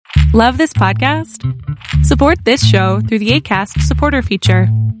Love this podcast? Support this show through the Acast supporter feature.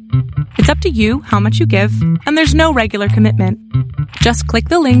 It's up to you how much you give, and there's no regular commitment. Just click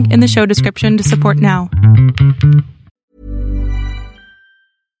the link in the show description to support now.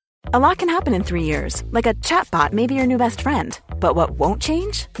 A lot can happen in 3 years, like a chatbot may be your new best friend. But what won't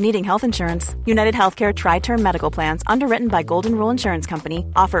change? Needing health insurance. United Healthcare Tri-Term Medical Plans, underwritten by Golden Rule Insurance Company,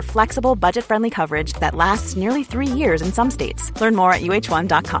 offer flexible, budget-friendly coverage that lasts nearly 3 years in some states. Learn more at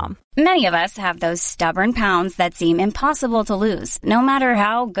uh1.com. Many of us have those stubborn pounds that seem impossible to lose, no matter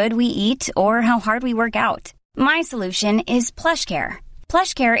how good we eat or how hard we work out. My solution is PlushCare.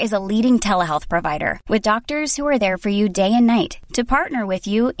 PlushCare is a leading telehealth provider with doctors who are there for you day and night to partner with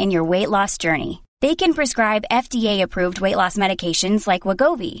you in your weight loss journey. They can prescribe FDA-approved weight loss medications like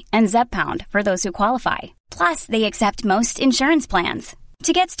Wegovy and Zepbound for those who qualify. Plus, they accept most insurance plans.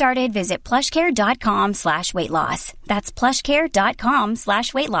 To get started, visit plushcare.com/weightloss. That's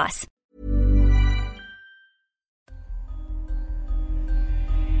plushcare.com/weightloss.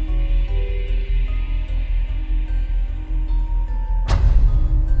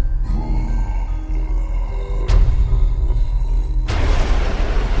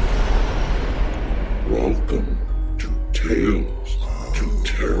 Welcome to Tales to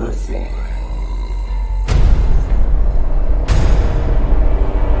Terrify.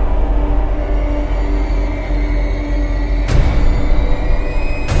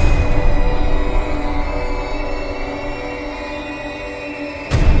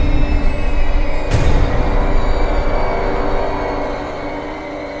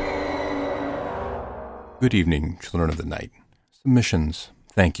 Good evening, children of the night. Submissions.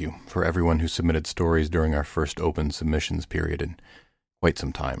 Thank you for everyone who submitted stories during our first open submissions period in quite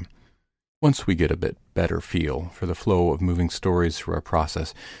some time. Once we get a bit better feel for the flow of moving stories through our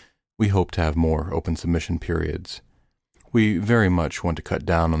process, we hope to have more open submission periods. We very much want to cut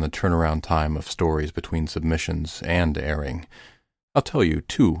down on the turnaround time of stories between submissions and airing. I'll tell you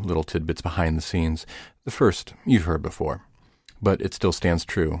 2 little tidbits behind the scenes. The first you've heard before, but it still stands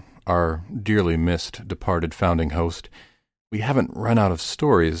true. Our dearly missed, departed founding host, we haven't run out of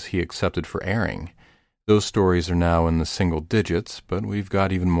stories he accepted for airing. Those stories are now in the single digits, but we've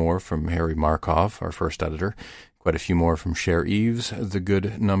got even more from Harry Markov, our first editor, quite a few more from Cher Eves, the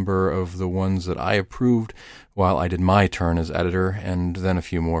good number of the ones that I approved while I did my turn as editor, and then a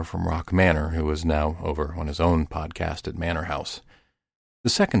few more from Rock Manor, who is now over on his own podcast at Manor House. The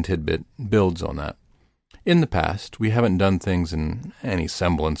second tidbit builds on that. In the past, we haven't done things in any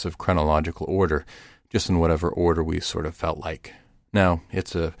semblance of chronological order, just in whatever order we sort of felt like. Now,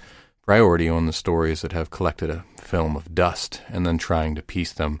 it's a priority on the stories that have collected a film of dust, and then trying to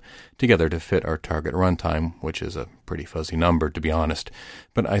piece them together to fit our target runtime, which is a pretty fuzzy number, to be honest,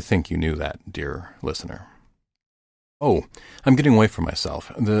 but I think you knew that, dear listener. Oh, I'm getting away from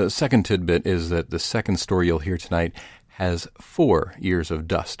myself. The second tidbit is that the second story you'll hear tonight has 4 years of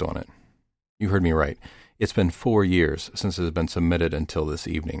dust on it. You heard me right. It's been 4 years since it has been submitted until this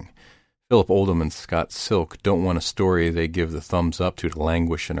evening. Philip Oldham and Scott Silk don't want a story they give the thumbs up to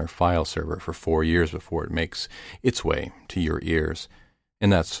languish in our file server for 4 years before it makes its way to your ears.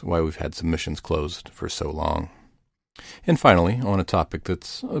 And that's why we've had submissions closed for so long. And finally, on a topic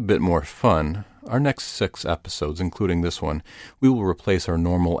that's a bit more fun, our next 6 episodes, including this one, we will replace our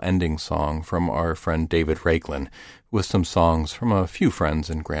normal ending song from our friend David Rakelin with some songs from a few friends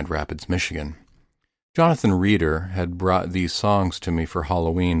in Grand Rapids, Michigan. Jonathan Reeder had brought these songs to me for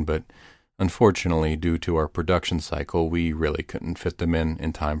Halloween, but unfortunately, due to our production cycle, we really couldn't fit them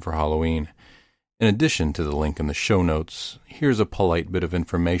in time for Halloween. In addition to the link in the show notes, here's a polite bit of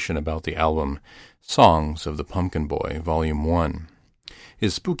information about the album Songs of the Pumpkin Boy, Volume 1.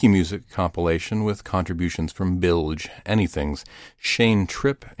 His spooky music compilation with contributions from Bilge, Anythings, Shane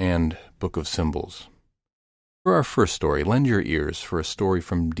Tripp, and Book of Symbols. For our first story, lend your ears for a story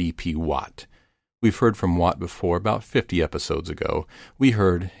from D.P. Watt. We've heard from Watt before, about 50 episodes ago. We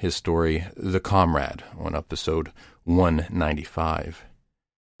heard his story, The Comrade, on episode 195.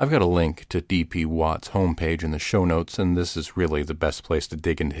 I've got a link to D.P. Watt's homepage in the show notes, and this is really the best place to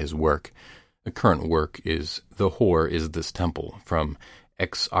dig into his work. The current work is The Whore Is This Temple, from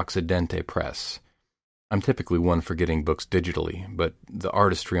Ex Occidente Press. I'm typically one for getting books digitally, but the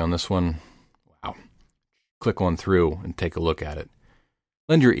artistry on this one, wow. Click on through and take a look at it.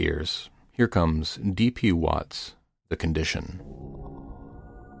 Lend your ears. Here comes D.P. Watt's The Condition.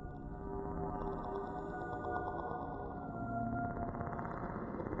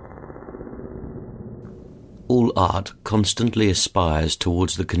 All art constantly aspires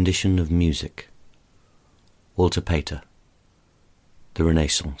towards the condition of music. Walter Pater, The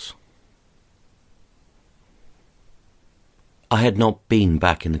Renaissance. I had not been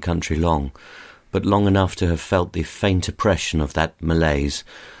back in the country long, but long enough to have felt the faint oppression of that malaise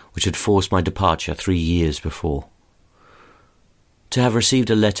which had forced my departure 3 years before. To have received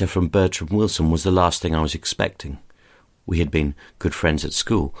a letter from Bertram Wilson was the last thing I was expecting. We had been good friends at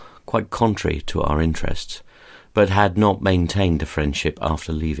school, quite contrary to our interests, but had not maintained a friendship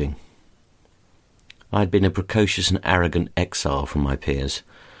after leaving. I had been a precocious and arrogant exile from my peers.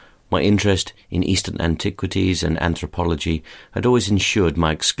 My interest in Eastern antiquities and anthropology had always ensured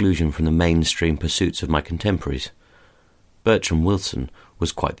my exclusion from the mainstream pursuits of my contemporaries. Bertram Wilson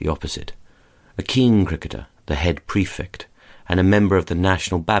was quite the opposite. A keen cricketer, the head prefect, and a member of the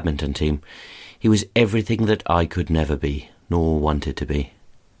national badminton team, he was everything that I could never be, nor wanted to be.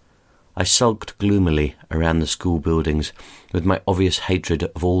 I sulked gloomily around the school buildings, with my obvious hatred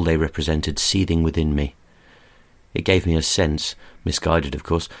of all they represented seething within me. It gave me a sense, misguided of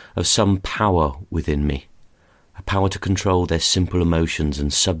course, of some power within me, a power to control their simple emotions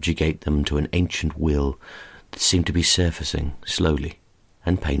and subjugate them to an ancient will that seemed to be surfacing slowly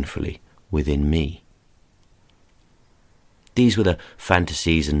and painfully within me. These were the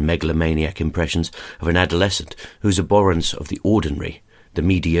fantasies and megalomaniac impressions of an adolescent whose abhorrence of the ordinary, the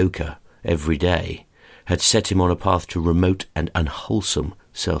mediocre, everyday, had set him on a path to remote and unwholesome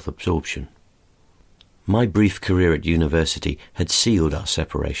self-absorption. My brief career at university had sealed our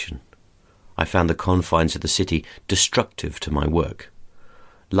separation. I found the confines of the city destructive to my work.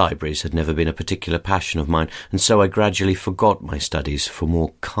 Libraries had never been a particular passion of mine, and so I gradually forgot my studies for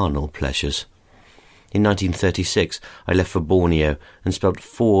more carnal pleasures. In 1936, I left for Borneo and spent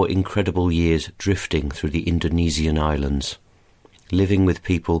 4 incredible years drifting through the Indonesian islands, living with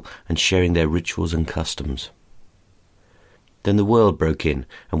people and sharing their rituals and customs. Then the world broke in,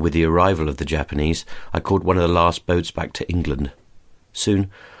 and with the arrival of the Japanese, I caught one of the last boats back to England. Soon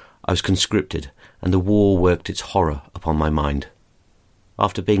I was conscripted, and the war worked its horror upon my mind.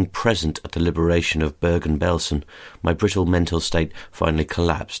 After being present at the liberation of Bergen-Belsen, my brittle mental state finally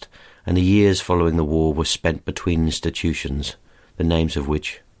collapsed, and the years following the war were spent between institutions, the names of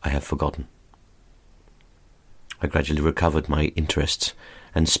which I have forgotten. I gradually recovered my interests,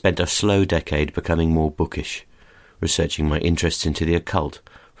 and spent a slow decade becoming more bookish, researching my interests into the occult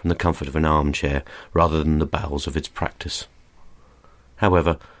from the comfort of an armchair rather than the bowels of its practice.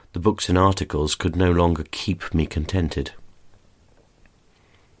 However, the books and articles could no longer keep me contented.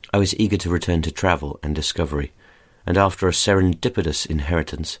 I was eager to return to travel and discovery, and after a serendipitous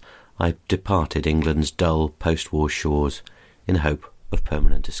inheritance, I departed England's dull post-war shores in the hope of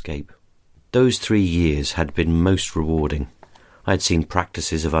permanent escape. Those 3 years had been most rewarding. I had seen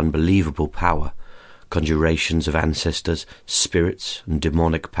practices of unbelievable power, conjurations of ancestors, spirits and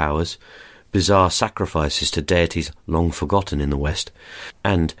demonic powers, bizarre sacrifices to deities long forgotten in the West,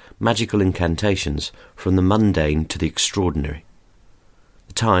 and magical incantations from the mundane to the extraordinary.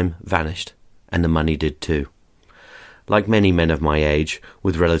 The time vanished, and the money did too. Like many men of my age,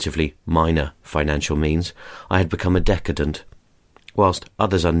 with relatively minor financial means, I had become a decadent. Whilst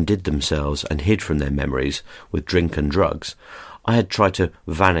others undid themselves and hid from their memories with drink and drugs, I had tried to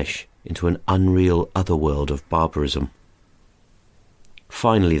vanish into an unreal otherworld of barbarism.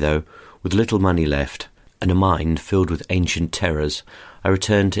 Finally, though, with little money left, and a mind filled with ancient terrors, I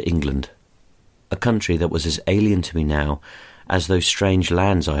returned to England, a country that was as alien to me now as those strange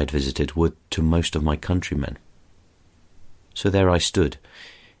lands I had visited were to most of my countrymen. So there I stood,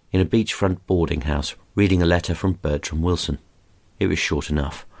 in a beachfront boarding house, reading a letter from Bertram Wilson. It was short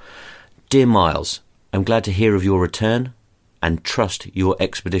enough. "Dear Miles, I'm glad to hear of your return, and trust your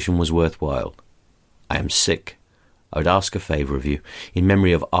expedition was worthwhile. I am sick. I would ask a favour of you, in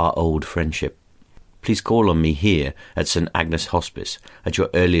memory of our old friendship. Please call on me here at St. Agnes Hospice at your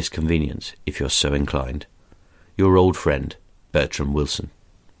earliest convenience, if you're so inclined. Your old friend, Bertram Wilson."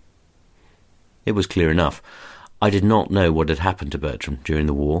 It was clear enough. I did not know what had happened to Bertram during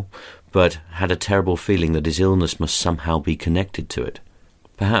the war, but had a terrible feeling that his illness must somehow be connected to it.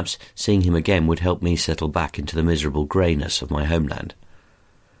 Perhaps seeing him again would help me settle back into the miserable greyness of my homeland.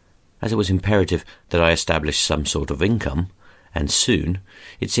 As it was imperative that I establish some sort of income, and soon,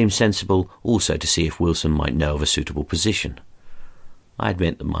 it seemed sensible also to see if Wilson might know of a suitable position. I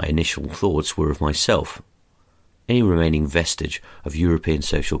admit that my initial thoughts were of myself. Any remaining vestige of European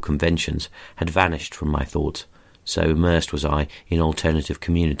social conventions had vanished from my thoughts, so immersed was I in alternative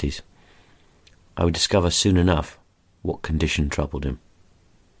communities. I would discover soon enough what condition troubled him.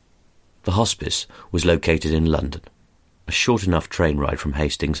 The hospice was located in London, a short enough train ride from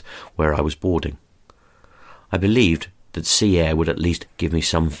Hastings, where I was boarding. I believed that sea air would at least give me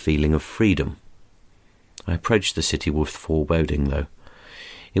some feeling of freedom. I approached the city with foreboding, though.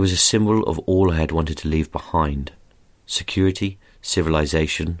 It was a symbol of all I had wanted to leave behind. security,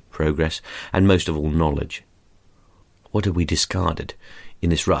 civilization, progress, and most of all knowledge. What had we discarded in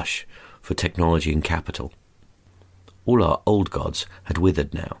this rush for technology and capital? All our old gods had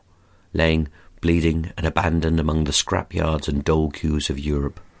withered now, laying bleeding and abandoned among the scrapyards and dole queues of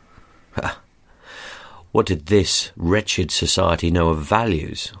Europe. What did this wretched society know of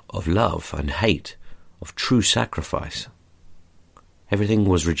values, of love and hate, of true sacrifice? Everything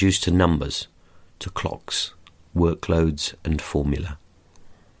was reduced to numbers, to clocks, workloads and formula.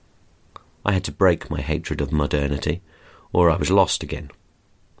 I had to break my hatred of modernity, or I was lost again.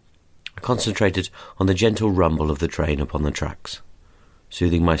 I concentrated on the gentle rumble of the train upon the tracks,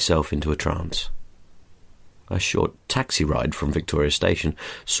 soothing myself into a trance. A short taxi ride from Victoria Station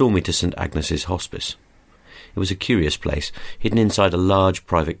saw me to St Agnes's Hospice. It was a curious place, hidden inside a large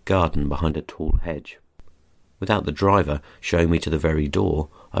private garden behind a tall hedge. Without the driver showing me to the very door,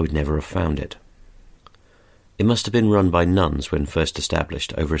 I would never have found it. It must have been run by nuns when first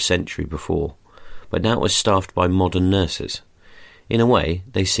established over a century before, but now it was staffed by modern nurses. In a way,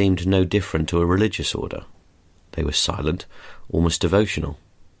 they seemed no different to a religious order. They were silent, almost devotional.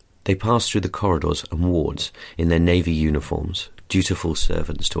 They passed through the corridors and wards in their navy uniforms, dutiful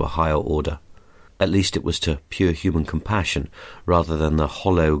servants to a higher order. At least it was to pure human compassion rather than the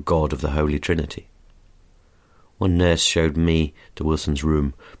hollow God of the Holy Trinity. One nurse showed me to Wilson's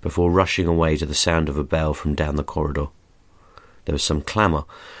room before rushing away to the sound of a bell from down the corridor. There was some clamour,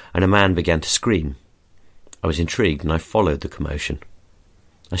 and a man began to scream. I was intrigued, and I followed the commotion.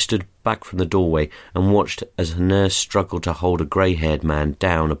 I stood back from the doorway and watched as a nurse struggled to hold a grey-haired man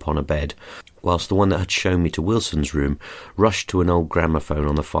down upon a bed, whilst the one that had shown me to Wilson's room rushed to an old gramophone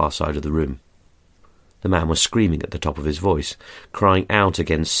on the far side of the room. The man was screaming at the top of his voice, crying out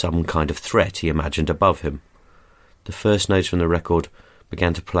against some kind of threat he imagined above him. The first notes from the record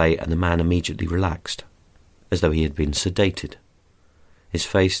began to play, and the man immediately relaxed, as though he had been sedated. His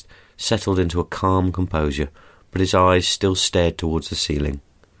face settled into a calm composure, but his eyes still stared towards the ceiling,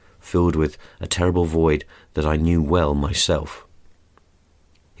 filled with a terrible void that I knew well myself.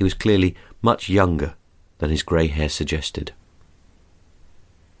 He was clearly much younger than his grey hair suggested.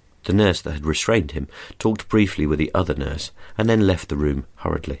 The nurse that had restrained him talked briefly with the other nurse, and then left the room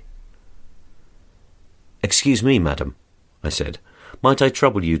hurriedly. "Excuse me, madam," I said. "Might I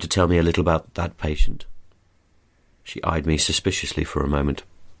trouble you to tell me a little about that patient?" She eyed me suspiciously for a moment.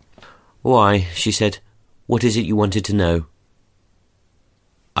 "Why," she said, "what is it you wanted to know?"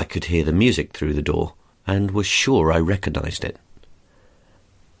 I could hear the music through the door, and was sure I recognised it.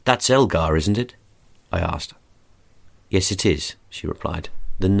 "That's Elgar, isn't it?" I asked. "Yes, it is," she replied.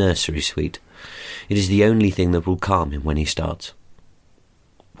 "The nursery suite. It is the only thing that will calm him when he starts."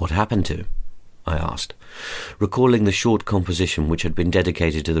 "What happened to him?" I asked, recalling the short composition which had been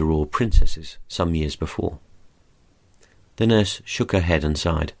dedicated to the royal princesses some years before. The nurse shook her head and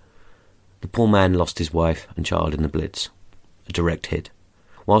sighed. The poor man lost his wife and child in the Blitz, a direct hit,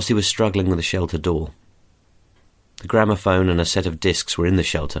 whilst he was struggling with the shelter door. The gramophone and a set of discs were in the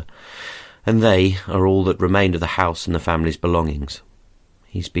shelter, and they are all that remained of the house and the family's belongings.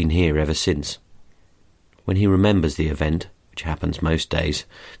 He's been here ever since. When he remembers the event, which happens most days,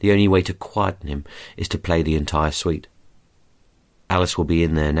 the only way to quieten him is to play the entire suite. Alice will be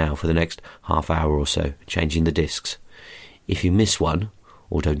in there now for the next half hour or so, changing the discs. If you miss one,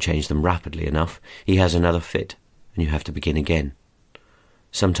 or don't change them rapidly enough, he has another fit, and you have to begin again.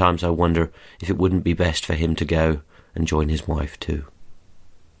 Sometimes I wonder if it wouldn't be best for him to go and join his wife too.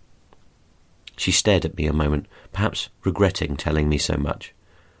 She stared at me a moment, perhaps regretting telling me so much,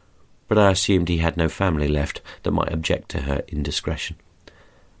 but I assumed he had no family left that might object to her indiscretion,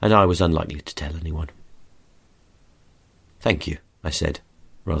 and I was unlikely to tell anyone. "Thank you," I said,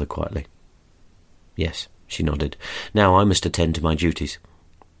 rather quietly. "Yes," she nodded. "Now I must attend to my duties."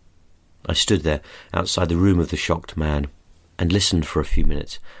 I stood there outside the room of the shocked man and listened for a few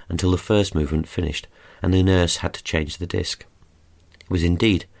minutes until the first movement finished and the nurse had to change the disc. It was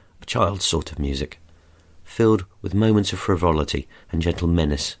indeed a child's sort of music, filled with moments of frivolity and gentle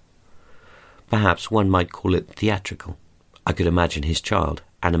menace. Perhaps one might call it theatrical. I could imagine his child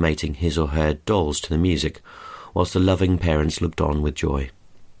animating his or her dolls to the music, whilst the loving parents looked on with joy.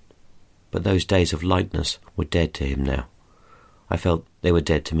 But those days of lightness were dead to him now. I felt they were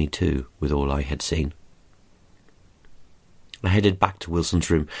dead to me too, with all I had seen. I headed back to Wilson's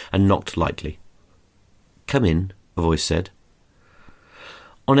room and knocked lightly. "Come in," a voice said.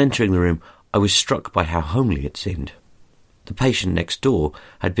 On entering the room, I was struck by how homely it seemed. The patient next door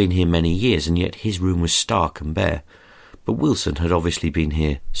had been here many years, and yet his room was stark and bare. But Wilson had obviously been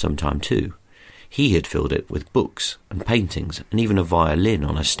here some time too. He had filled it with books and paintings, and even a violin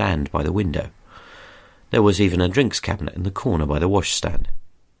on a stand by the window. There was even a drinks cabinet in the corner by the washstand.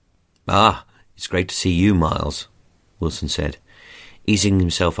 "Ah, it's great to see you, Miles," Wilson said, easing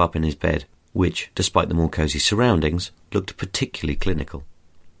himself up in his bed, which, despite the more cosy surroundings, looked particularly clinical.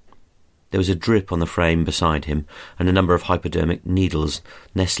 There was a drip on the frame beside him, and a number of hypodermic needles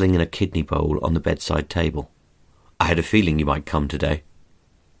nestling in a kidney bowl on the bedside table. "I had a feeling you might come today."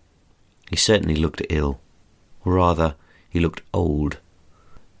 He certainly looked ill, or rather, he looked old.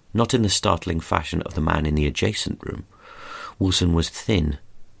 Not in the startling fashion of the man in the adjacent room. Wilson was thin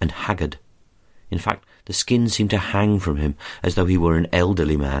and haggard. In fact, the skin seemed to hang from him as though he were an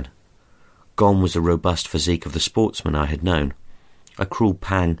elderly man. Gone was the robust physique of the sportsman I had known. A cruel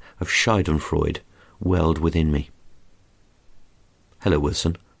pang of schadenfreude welled within me. "Hello,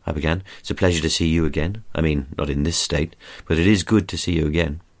 Wilson," I began. "It's a pleasure to see you again. I mean, not in this state, but it is good to see you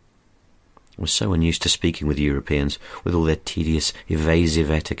again." I was so unused to speaking with Europeans, with all their tedious, evasive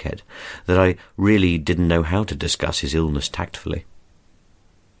etiquette, that I really didn't know how to discuss his illness tactfully.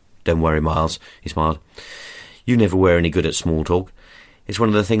 "Don't worry, Miles," he smiled. "You never were any good at small talk. It's one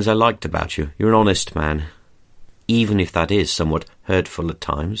of the things I liked about you. You're an honest man, even if that is somewhat hurtful at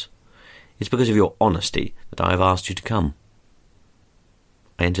times. It's because of your honesty that I have asked you to come."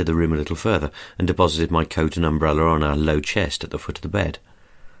 I entered the room a little further and deposited my coat and umbrella on a low chest at the foot of the bed.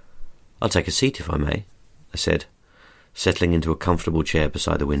 "I'll take a seat if I may," I said, settling into a comfortable chair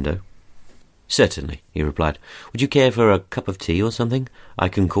beside the window. "Certainly," he replied. "Would you care for a cup of tea or something? I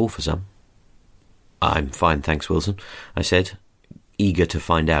can call for some." "I'm fine, thanks, Wilson," I said, eager to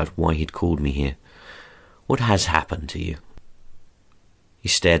find out why he'd called me here. "What has happened to you?" He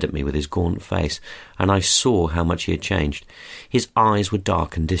stared at me with his gaunt face, and I saw how much he had changed. His eyes were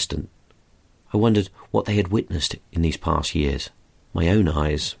dark and distant. I wondered what they had witnessed in these past years. My own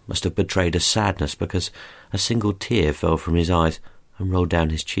eyes must have betrayed a sadness because a single tear fell from his eyes and rolled down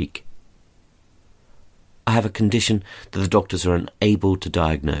his cheek. "I have a condition that the doctors are unable to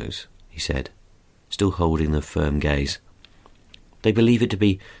diagnose," he said, still holding the firm gaze. "They believe it to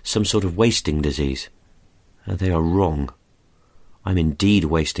be some sort of wasting disease. And they are wrong. I'm indeed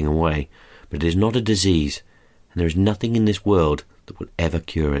wasting away, but it is not a disease, and there is nothing in this world that will ever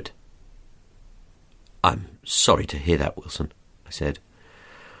cure it." "I'm sorry to hear that, Wilson," I said.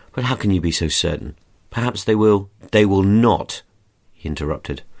 "But how can you be so certain? Perhaps they will—" "They will not," he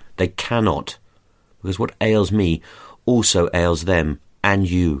interrupted. "They cannot, because what ails me also ails them and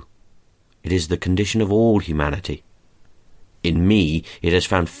you. It is the condition of all humanity. In me it has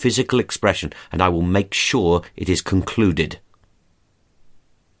found physical expression, and I will make sure it is concluded."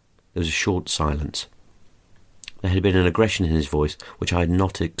 There was a short silence. There had been an aggression in his voice which I had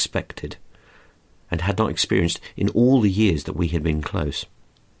not expected, and had not experienced in all the years that we had been close.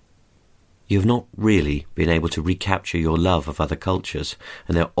 "You have not really been able to recapture your love of other cultures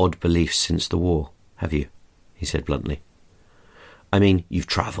and their odd beliefs since the war, have you?" he said bluntly. "I mean, you've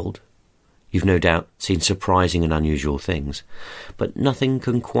travelled. You've no doubt seen surprising and unusual things, but nothing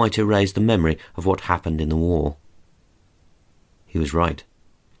can quite erase the memory of what happened in the war." He was right.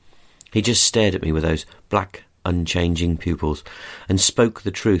 He just stared at me with those black, unchanging pupils, and spoke the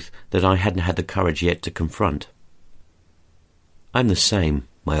truth that I hadn't had the courage yet to confront. "I'm the same,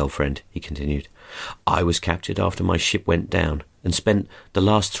 my old friend," he continued. "I was captured after my ship went down, and spent the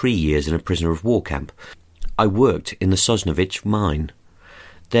last 3 years in a prisoner of war camp. I worked in the Sosnovich mine.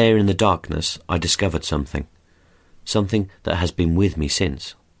 There in the darkness I discovered something that has been with me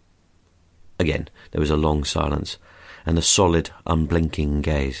since." Again there was a long silence, and the solid, unblinking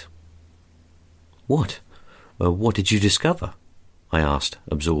gaze. "What? What did you discover?" I asked,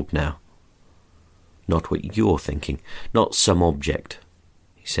 absorbed now. "Not what you're thinking, not some object,"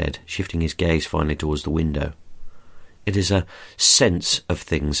 he said, shifting his gaze finally towards the window. "It is a sense of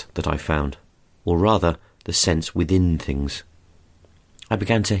things that I found, or rather the sense within things. I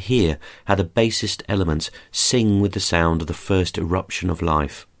began to hear how the basest elements sing with the sound of the first eruption of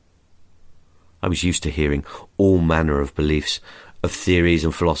life. I was used to hearing all manner of beliefs, of theories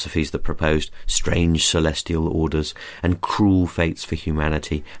and philosophies that proposed strange celestial orders and cruel fates for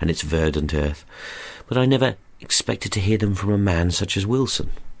humanity and its verdant earth, but I never expected to hear them from a man such as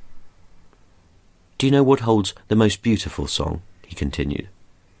Wilson. Do you know what holds the most beautiful song?" he continued.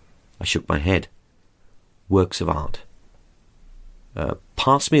 I shook my head. "Works of art."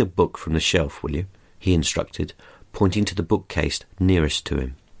 "Pass me a book from the shelf, will you?" he instructed, pointing to the bookcase nearest to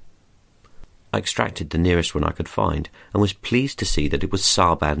him. I extracted the nearest one I could find, and was pleased to see that it was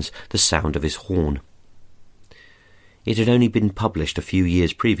Sarban's The Sound of His Horn. It had only been published a few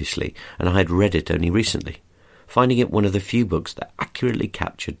years previously, and I had read it only recently, finding it one of the few books that accurately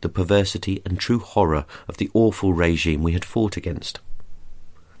captured the perversity and true horror of the awful regime we had fought against.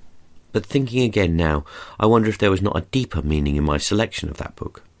 But thinking again now, I wonder if there was not a deeper meaning in my selection of that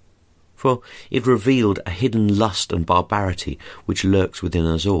book. For it revealed a hidden lust and barbarity which lurks within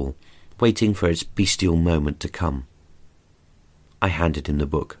us all, waiting for its bestial moment to come. I handed him the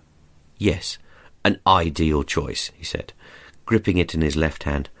book. "Yes, an ideal choice," he said, gripping it in his left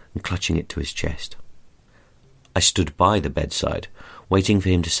hand and clutching it to his chest. I stood by the bedside, waiting for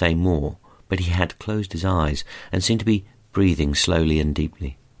him to say more, but he had closed his eyes and seemed to be breathing slowly and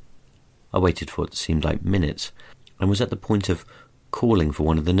deeply. I waited for what seemed like minutes, and was at the point of calling for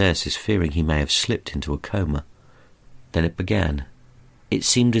one of the nurses, fearing he may have slipped into a coma. Then it began. It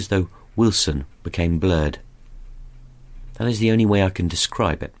seemed as though Wilson became blurred. That is the only way I can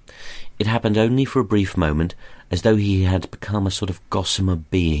describe it. It happened only for a brief moment, as though he had become a sort of gossamer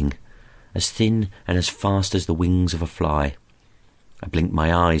being, as thin and as fast as the wings of a fly. I blinked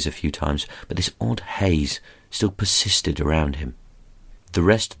my eyes a few times, but this odd haze still persisted around him. The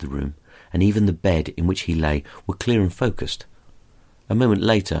rest of the room, and even the bed in which he lay, were clear and focused. A moment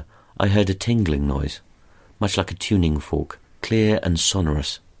later, I heard a tingling noise, much like a tuning fork, clear and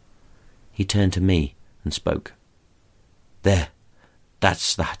sonorous. He turned to me and spoke. "There,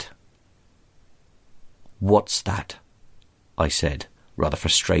 that's that." "What's that?" I said, rather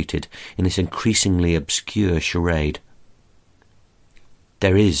frustrated in this increasingly obscure charade.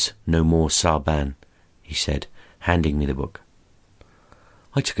 "There is no more Sarban," he said, handing me the book.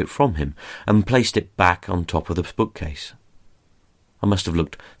 I took it from him and placed it back on top of the bookcase. I must have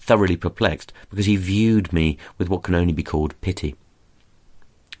looked thoroughly perplexed, because he viewed me with what can only be called pity.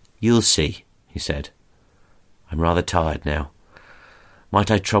 "You'll see," he said. "I'm rather tired now. Might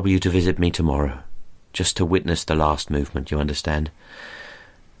I trouble you to visit me tomorrow, just to witness the last movement, you understand?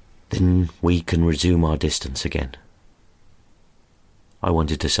 Then we can resume our distance again." I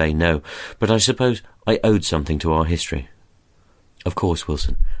wanted to say no, but I suppose I owed something to our history. "Of course,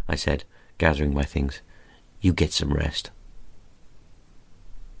 Wilson," I said, gathering my things. "You get some rest."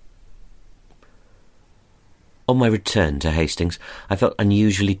 On my return to Hastings, I felt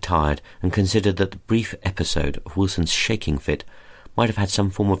unusually tired and considered that the brief episode of Wilson's shaking fit might have had some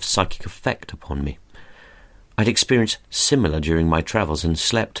form of psychic effect upon me. I'd experienced similar during my travels and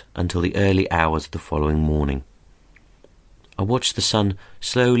slept until the early hours of the following morning. I watched the sun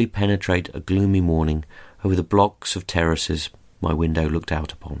slowly penetrate a gloomy morning over the blocks of terraces my window looked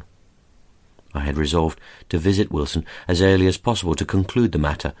out upon. I had resolved to visit Wilson as early as possible to conclude the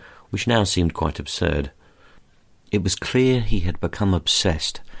matter, which now seemed quite absurd. It was clear he had become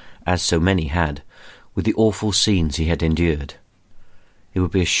obsessed, as so many had, with the awful scenes he had endured. It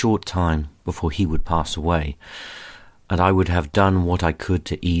would be a short time before he would pass away, and I would have done what I could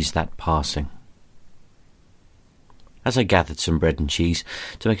to ease that passing. As I gathered some bread and cheese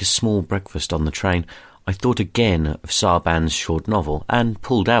to make a small breakfast on the train, I thought again of Sarban's short novel, and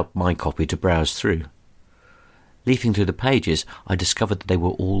pulled out my copy to browse through. Leafing through the pages, I discovered that they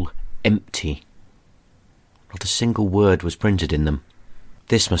were all empty. Not a single word was printed in them.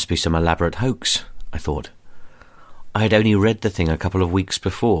 This must be some elaborate hoax, I thought. I had only read the thing a couple of weeks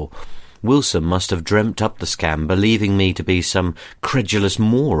before. Wilson must have dreamt up the scam, believing me to be some credulous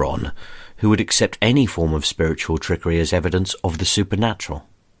moron who would accept any form of spiritual trickery as evidence of the supernatural.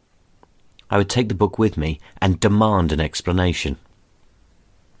 I would take the book with me and demand an explanation.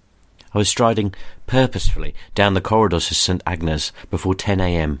 I was striding purposefully down the corridors of St. Agnes before 10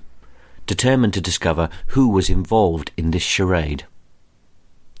 a.m., determined to discover who was involved in this charade.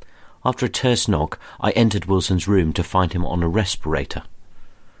 After a terse knock, I entered Wilson's room to find him on a respirator.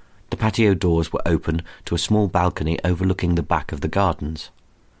 The patio doors were open to a small balcony overlooking the back of the gardens.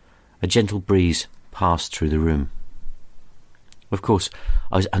 A gentle breeze passed through the room. Of course,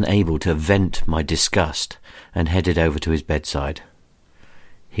 I was unable to vent my disgust and headed over to his bedside.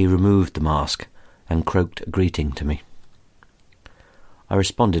 He removed the mask and croaked a greeting to me. I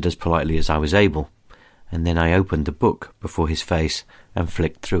responded as politely as I was able, and then I opened the book before his face and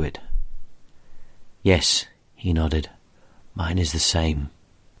flicked through it. "Yes," he nodded. "Mine is the same."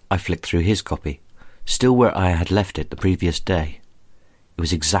 I flicked through his copy, still where I had left it the previous day. It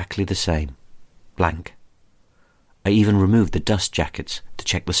was exactly the same, blank. I even removed the dust jackets to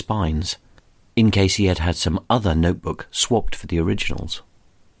check the spines, in case he had had some other notebook swapped for the originals.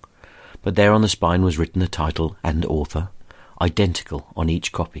 But there on the spine was written the title and author, identical on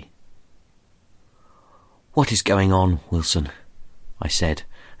each copy. "What is going on, Wilson?" I said,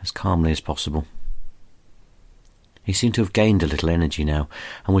 as calmly as possible. He seemed to have gained a little energy now,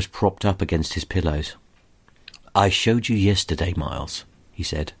 and was propped up against his pillows. "I showed you yesterday, Miles," he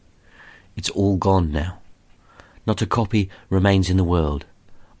said. "It's all gone now. Not a copy remains in the world.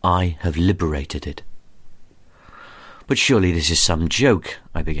 I have liberated it." "But surely this is some joke,"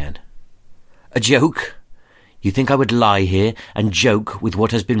 I began. A joke? You think I would lie here and joke with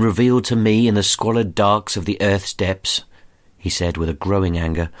what has been revealed to me in the squalid darks of the earth's depths?" he said with a growing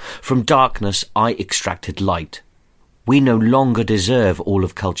anger. "From darkness I extracted light. We no longer deserve all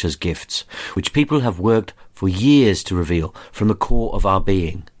of culture's gifts, which people have worked for years to reveal from the core of our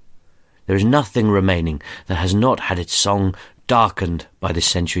being. There is nothing remaining that has not had its song darkened by this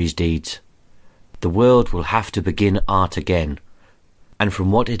century's deeds. The world will have to begin art again, and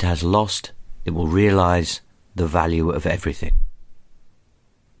from what it has lost, it will realize the value of everything."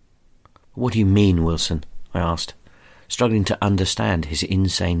 "What do you mean, Wilson?" I asked, struggling to understand his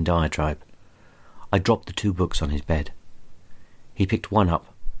insane diatribe. I dropped the 2 books on his bed. He picked one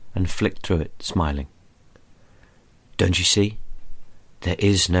up and flicked through it, smiling. "Don't you see? There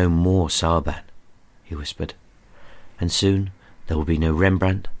is no more Sarban," he whispered. "And soon there will be no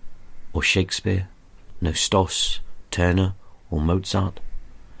Rembrandt or Shakespeare, no Stoss, Turner or Mozart.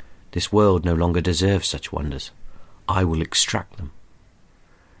 This world no longer deserves such wonders. I will extract them.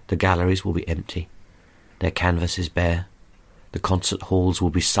 The galleries will be empty, their canvases bare, the concert halls will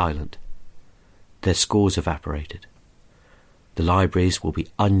be silent, their scores evaporated. The libraries will be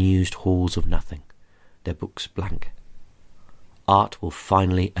unused halls of nothing, their books blank. Art will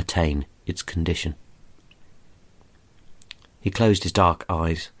finally attain its condition." He closed his dark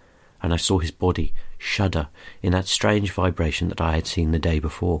eyes, and I saw his body shudder in that strange vibration that I had seen the day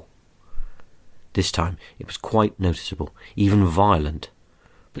before. This time it was quite noticeable, even violent,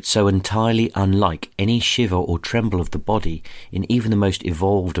 but so entirely unlike any shiver or tremble of the body in even the most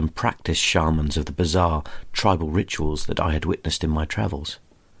evolved and practiced shamans of the bizarre tribal rituals that I had witnessed in my travels.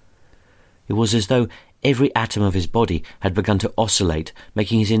 It was as though every atom of his body had begun to oscillate,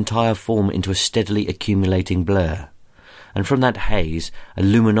 making his entire form into a steadily accumulating blur, and from that haze a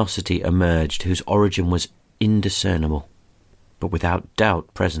luminosity emerged whose origin was indiscernible, but without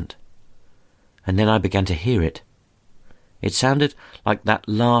doubt present. And then I began to hear it. It sounded like that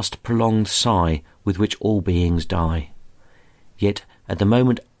last prolonged sigh with which all beings die. Yet at the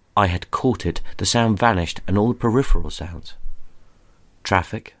moment I had caught it, the sound vanished, and all the peripheral sounds.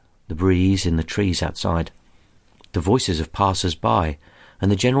 Traffic, the breeze in the trees outside, the voices of passers-by,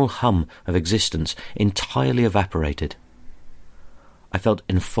 and the general hum of existence entirely evaporated. I felt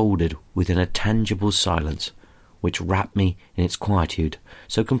enfolded within a tangible silence, which wrapped me in its quietude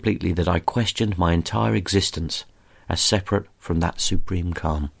so completely that I questioned my entire existence as separate from that supreme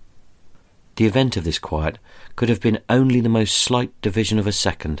calm. The event of this quiet could have been only the most slight division of a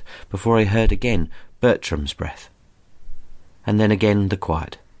second before I heard again Bertram's breath. And then again the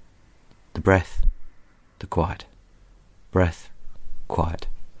quiet. The breath, the quiet. Breath, quiet.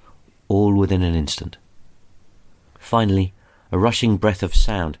 All within an instant. Finally, a rushing breath of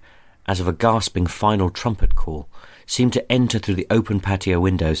sound, as of a gasping final trumpet call, seemed to enter through the open patio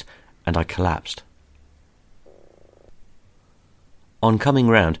windows, and I collapsed. On coming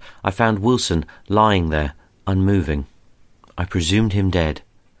round, I found Wilson lying there, unmoving. I presumed him dead.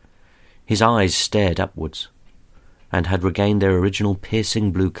 His eyes stared upwards, and had regained their original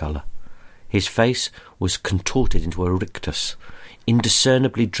piercing blue colour. His face was contorted into a rictus,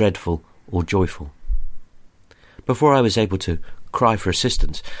 indiscernibly dreadful or joyful. Before I was able to cry for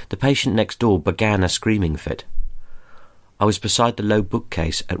assistance, the patient next door began a screaming fit. I was beside the low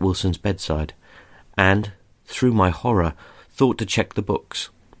bookcase at Wilson's bedside, and, through my horror, thought to check the books.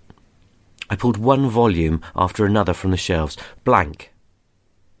 I pulled one volume after another from the shelves, blank.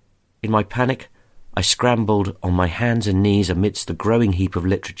 In my panic, I scrambled on my hands and knees amidst the growing heap of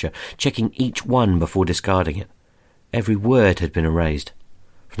literature, checking each one before discarding it. Every word had been erased,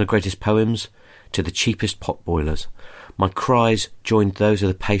 from the greatest poems to the cheapest pot-boilers. My cries joined those of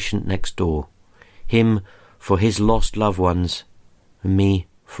the patient next door, him for his lost loved ones, and me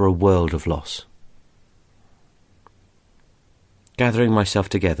for a world of loss. Gathering myself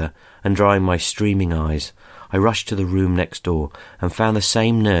together and drying my streaming eyes, I rushed to the room next door and found the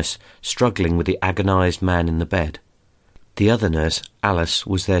same nurse struggling with the agonized man in the bed. The other nurse, Alice,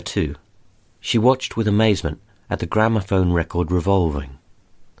 was there too. She watched with amazement at the gramophone record revolving.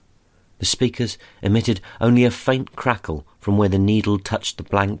 The speakers emitted only a faint crackle from where the needle touched the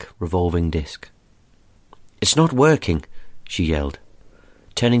blank revolving disc. "It's not working," she yelled,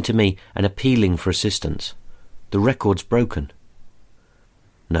 turning to me and appealing for assistance. "The record's broken."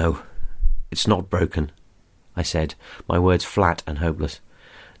 "No, it's not broken," I said, my words flat and hopeless.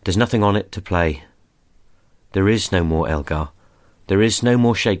 "There's nothing on it to play. There is no more Elgar. There is no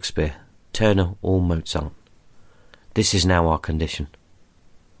more Shakespeare, Turner or Mozart. This is now our condition."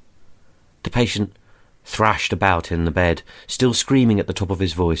 The patient thrashed about in the bed, still screaming at the top of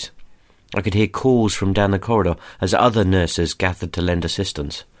his voice. I could hear calls from down the corridor as other nurses gathered to lend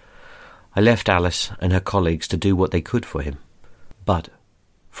assistance. I left Alice and her colleagues to do what they could for him. But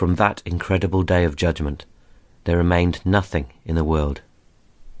from that incredible day of judgment, there remained nothing in the world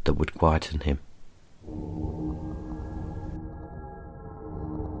that would quieten him.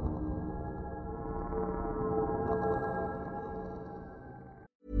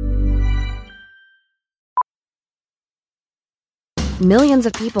 Millions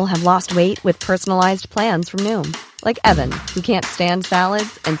of people have lost weight with personalized plans from Noom. Like Evan, who can't stand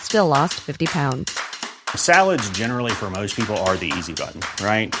salads and still lost 50 pounds. Salads generally for most people are the easy button,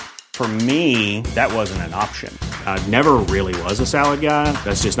 right? For me, that wasn't an option. I never really was a salad guy.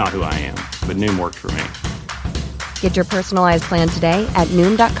 That's just not who I am. But Noom worked for me. Get your personalized plan today at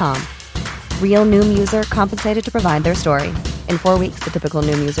Noom.com. Real Noom user compensated to provide their story. In 4 weeks, the typical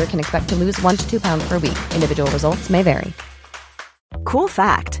Noom user can expect to lose 1 to 2 pounds per week. Individual results may vary. Cool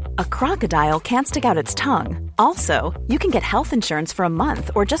fact, a crocodile can't stick out its tongue. Also, you can get health insurance for a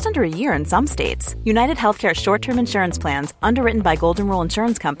month or just under a year in some states. United Healthcare short-term insurance plans, underwritten by Golden Rule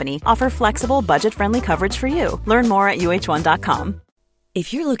Insurance Company, offer flexible, budget-friendly coverage for you. Learn more at uh1.com.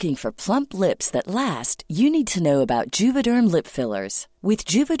 If you're looking for plump lips that last, you need to know about Juvederm lip fillers. With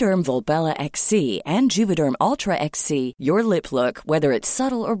Juvederm Volbella XC and Juvederm Ultra XC, your lip look, whether it's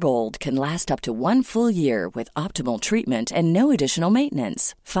subtle or bold, can last up to 1 full year with optimal treatment and no additional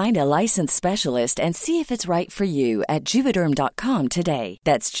maintenance. Find a licensed specialist and see if it's right for you at Juvederm.com today.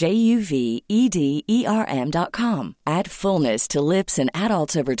 That's JUVEDERM.com. Add fullness to lips in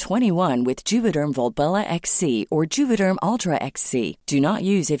adults over 21 with Juvederm Volbella XC or Juvederm Ultra XC. Do not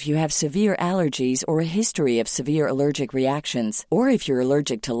use if you have severe allergies or a history of severe allergic reactions, or if you're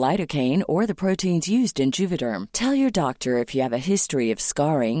allergic to lidocaine or the proteins used in Juvederm. Tell your doctor if you have a history of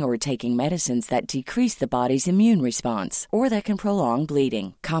scarring or taking medicines that decrease the body's immune response or that can prolong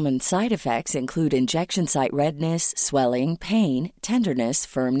bleeding. Common side effects include injection site redness, swelling, pain, tenderness,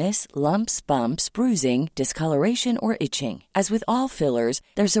 firmness, lumps, bumps, bruising, discoloration, or itching. As with all fillers,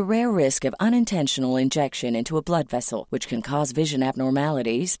 there's a rare risk of unintentional injection into a blood vessel, which can cause vision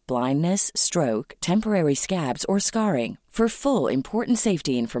abnormalities, blindness, stroke, temporary scabs, or scarring. For full, important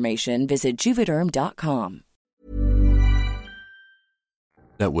safety information, visit Juvederm.com.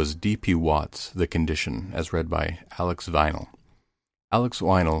 That was D.P. Watts' The Condition, as read by Alex Weinel. Alex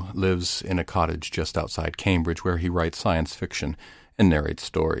Weinel lives in a cottage just outside Cambridge where he writes science fiction and narrates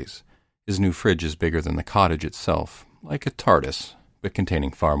stories. His new fridge is bigger than the cottage itself, like a TARDIS, but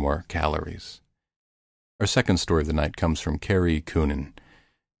containing far more calories. Our second story of the night comes from Carrie Cuinn.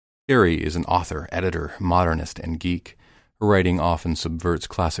 Carrie is an author, editor, modernist, and geek. Her writing often subverts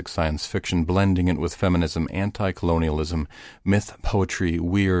classic science fiction, blending it with feminism, anti-colonialism, myth, poetry,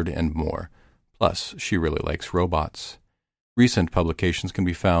 weird, and more. Plus, she really likes robots. Recent publications can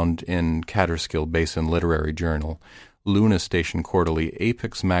be found in Catterskill Basin Literary Journal, Luna Station Quarterly,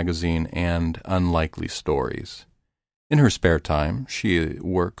 Apex Magazine, and Unlikely Stories. In her spare time, she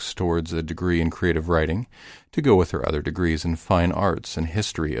works towards a degree in creative writing to go with her other degrees in fine arts and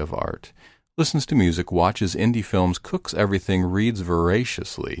history of art, listens to music, watches indie films, cooks everything, reads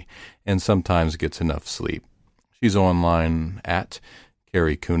voraciously, and sometimes gets enough sleep. She's online at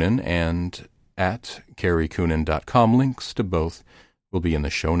Carrie Cuinn and at carriecoonin.com. Links to both will be in the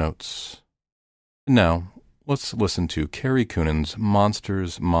show notes. And now, let's listen to Carrie Cuin's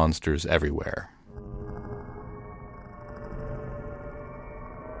Monsters, Monsters Everywhere.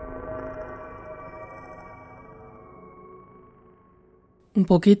 Un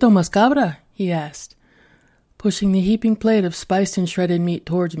poquito más cabra? He asked, pushing the heaping plate of spiced and shredded meat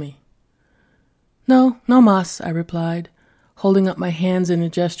towards me. No mas, I replied, holding up my hands in a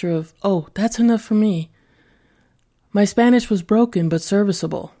gesture of, oh, that's enough for me. My Spanish was broken but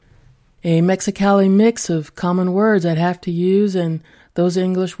serviceable. A Mexicali mix of common words I'd have to use and those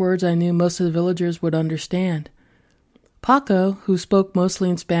English words I knew most of the villagers would understand. Paco, who spoke mostly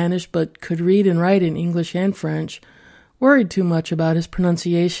in Spanish but could read and write in English and French, worried too much about his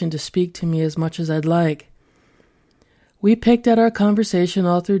pronunciation to speak to me as much as I'd like. We picked at our conversation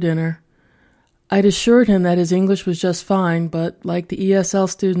all through dinner. I'd assured him that his English was just fine, but like the ESL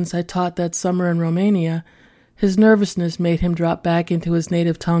students I taught that summer in Romania, his nervousness made him drop back into his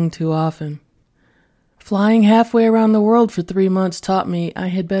native tongue too often. Flying halfway around the world for 3 months taught me I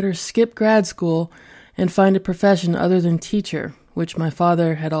had better skip grad school and find a profession other than teacher, which my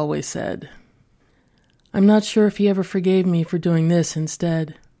father had always said. I'm not sure if he ever forgave me for doing this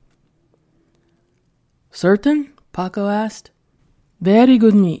instead. Certain? Paco asked. Very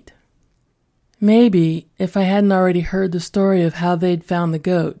good meat. Maybe, if I hadn't already heard the story of how they'd found the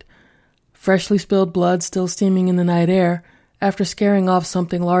goat, freshly spilled blood still steaming in the night air after scaring off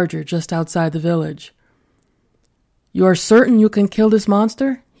something larger just outside the village. You are certain you can kill this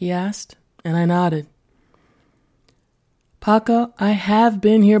monster? He asked. and I nodded. Paco, I have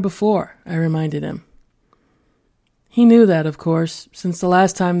been here before, I reminded him. He knew that, of course, since the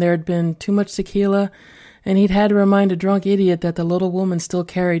last time there had been too much tequila, and he'd had to remind a drunk idiot that the little woman still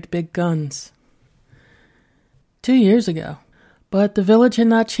carried big guns. 2 years ago, but the village had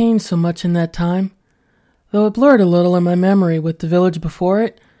not changed so much in that time, though it blurred a little in my memory with the village before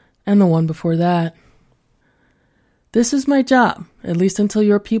it and the one before that. This is my job, at least until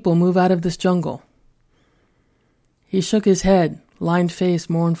your people move out of this jungle. He shook his head, lined face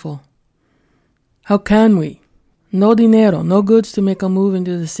mournful. How can we? No dinero, no goods to make a move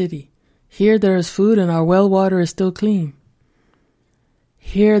into the city. Here there is food and our well water is still clean.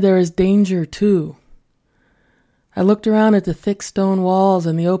 Here there is danger too. I looked around at the thick stone walls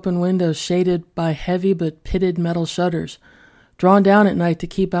and the open windows shaded by heavy but pitted metal shutters, drawn down at night to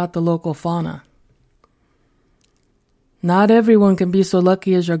keep out the local fauna. Not everyone can be so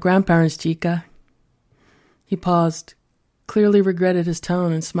lucky as your grandparents, chica. He paused, clearly regretted his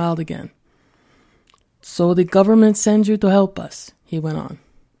tone, and smiled again. So the government sends you to help us, he went on.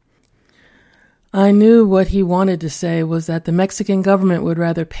 I knew what he wanted to say was that the Mexican government would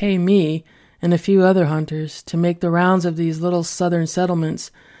rather pay me and a few other hunters to make the rounds of these little southern settlements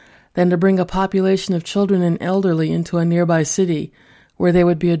than to bring a population of children and elderly into a nearby city where they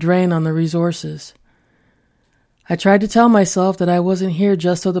would be a drain on the resources. I tried to tell myself that I wasn't here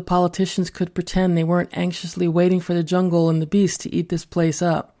just so the politicians could pretend they weren't anxiously waiting for the jungle and the beasts to eat this place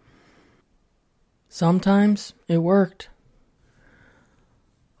up. Sometimes it worked.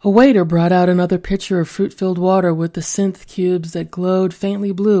 A waiter brought out another pitcher of fruit-filled water with the synth cubes that glowed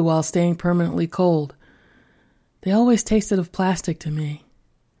faintly blue while staying permanently cold. They always tasted of plastic to me.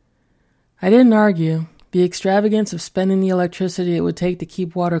 I didn't argue. The extravagance of spending the electricity it would take to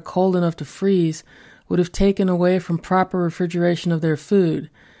keep water cold enough to freeze would have taken away from proper refrigeration of their food,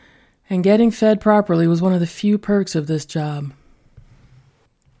 and getting fed properly was one of the few perks of this job.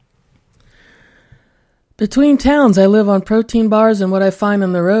 Between towns, I live on protein bars and what I find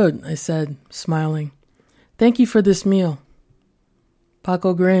on the road, I said, smiling. Thank you for this meal.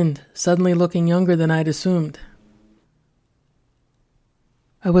 Paco grinned, suddenly looking younger than I'd assumed.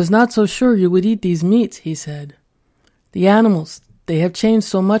 I was not so sure you would eat these meats, he said. The animals, they have changed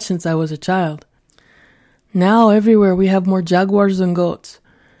so much since I was a child. Now everywhere we have more jaguars than goats,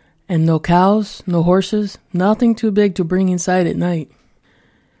 and no cows, no horses, nothing too big to bring inside at night.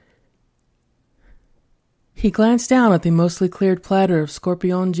 He glanced down at the mostly cleared platter of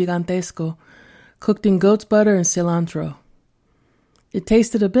scorpion gigantesco, cooked in goat's butter and cilantro. It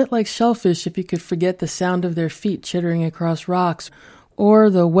tasted a bit like shellfish if you could forget the sound of their feet chittering across rocks, or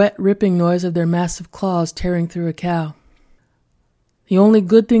the wet ripping noise of their massive claws tearing through a cow. The only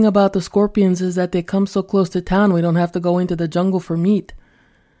good thing about the scorpions is that they come so close to town we don't have to go into the jungle for meat.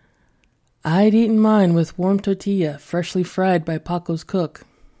 I'd eaten mine with warm tortilla, freshly fried by Paco's cook.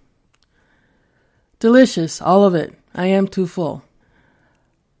 Delicious, all of it. I am too full.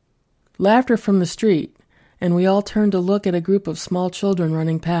 Laughter from the street, and we all turned to look at a group of small children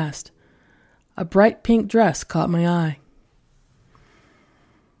running past. A bright pink dress caught my eye.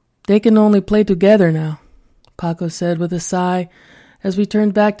 They can only play together now, Paco said with a sigh as we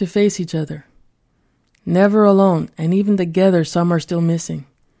turned back to face each other. Never alone, and even together some are still missing.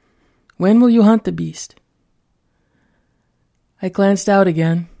 When will you hunt the beast? I glanced out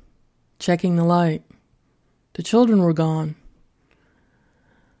again, checking the light. The children were gone.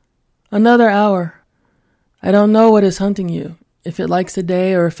 Another hour. I don't know what is hunting you, if it likes the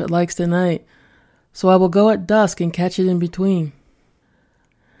day or if it likes the night, so I will go at dusk and catch it in between.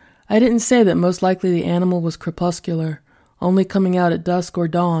 I didn't say that most likely the animal was crepuscular, only coming out at dusk or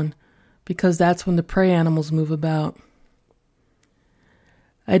dawn, because that's when the prey animals move about.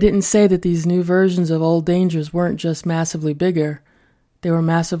 I didn't say that these new versions of old dangers weren't just massively bigger, they were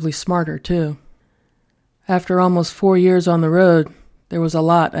massively smarter too. After almost 4 years on the road, there was a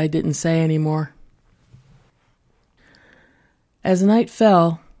lot I didn't say anymore. As night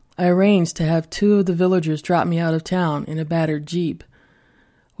fell, I arranged to have 2 of the villagers drop me out of town in a battered jeep.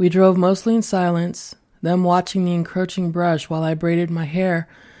 We drove mostly in silence, them watching the encroaching brush while I braided my hair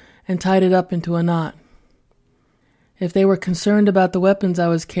and tied it up into a knot. If they were concerned about the weapons I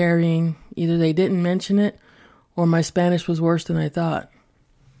was carrying, either they didn't mention it, or my Spanish was worse than I thought.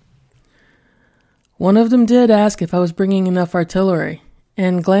 One of them did ask if I was bringing enough artillery,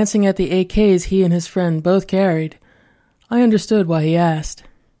 and glancing at the AKs he and his friend both carried, I understood why he asked.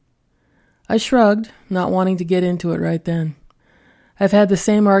 I shrugged, not wanting to get into it right then. I've had the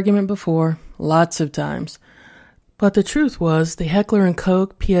same argument before, lots of times, but the truth was the Heckler &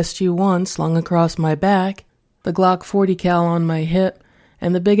 Koch PSG-1 slung across my back, the Glock 40 cal on my hip,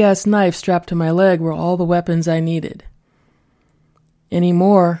 and the big-ass knife strapped to my leg were all the weapons I needed. Any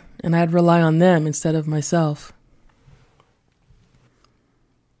more, and I'd rely on them instead of myself.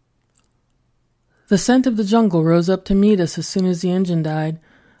 The scent of the jungle rose up to meet us as soon as the engine died,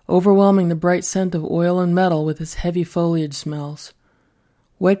 overwhelming the bright scent of oil and metal with its heavy foliage smells.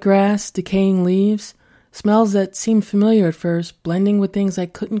 Wet grass, decaying leaves, smells that seemed familiar at first, blending with things I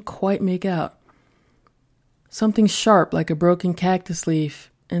couldn't quite make out. Something sharp like a broken cactus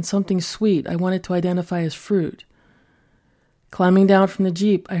leaf, and something sweet I wanted to identify as fruit. Climbing down from the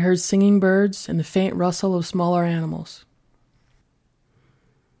Jeep, I heard singing birds and the faint rustle of smaller animals.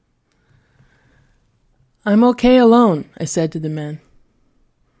 "I'm okay alone," I said to the men.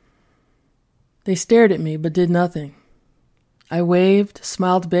 They stared at me, but did nothing. I waved,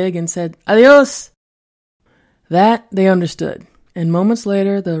 smiled big, and said, "Adios!" That they understood, and moments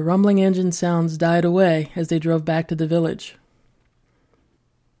later the rumbling engine sounds died away as they drove back to the village.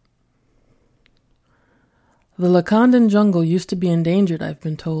 The Lacandan jungle used to be endangered, I've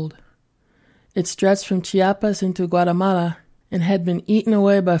been told. It stretched from Chiapas into Guatemala and had been eaten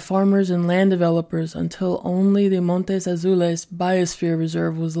away by farmers and land developers until only the Montes Azules Biosphere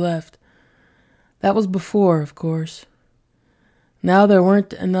Reserve was left. That was before, of course. Now there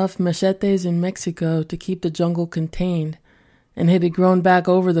weren't enough machetes in Mexico to keep the jungle contained, and it had grown back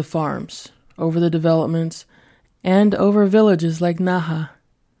over the farms, over the developments, and over villages like Naha.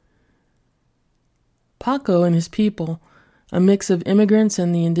 Paco and his people, a mix of immigrants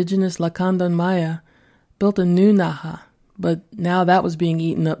and the indigenous Lacandan Maya, built a new Naha, but now that was being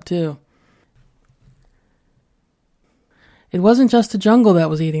eaten up too. It wasn't just the jungle that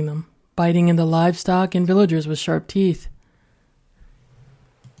was eating them, biting into livestock and villagers with sharp teeth.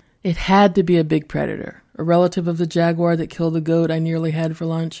 It had to be a big predator, a relative of the jaguar that killed the goat I nearly had for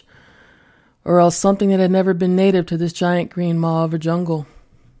lunch, or else something that had never been native to this giant green maw of a jungle.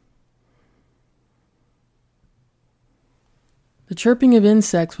 The chirping of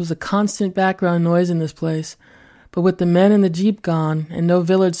insects was a constant background noise in this place, but with the men in the Jeep gone and no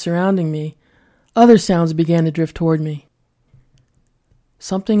village surrounding me, other sounds began to drift toward me.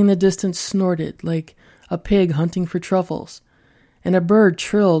 Something in the distance snorted, like a pig hunting for truffles, and a bird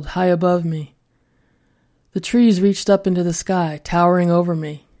trilled high above me. The trees reached up into the sky, towering over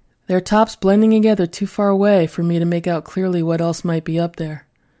me, their tops blending together too far away for me to make out clearly what else might be up there.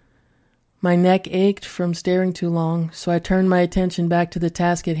 My neck ached from staring too long, so I turned my attention back to the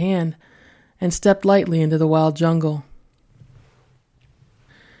task at hand and stepped lightly into the wild jungle.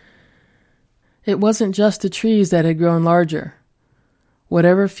 It wasn't just the trees that had grown larger.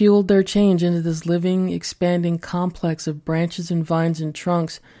 Whatever fueled their change into this living, expanding complex of branches and vines and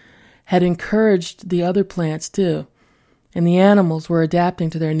trunks had encouraged the other plants too, and the animals were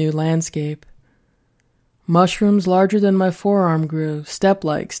adapting to their new landscape. Mushrooms larger than my forearm grew,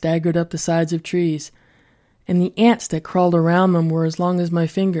 step-like, staggered up the sides of trees, and the ants that crawled around them were as long as my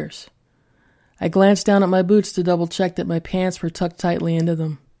fingers. I glanced down at my boots to double-check that my pants were tucked tightly into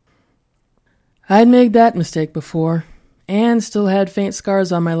them. I'd made that mistake before, and still had faint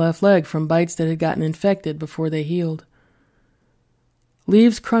scars on my left leg from bites that had gotten infected before they healed.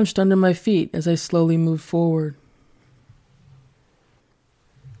 Leaves crunched under my feet as I slowly moved forward.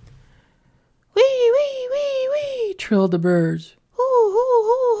 "Wee, wee, wee, wee," trilled the birds. "Hoo, hoo,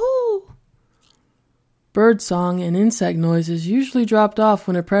 hoo, hoo." Bird song and insect noises usually dropped off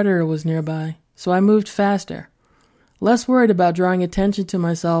when a predator was nearby, so I moved faster, less worried about drawing attention to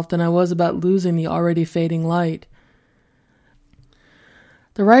myself than I was about losing the already fading light.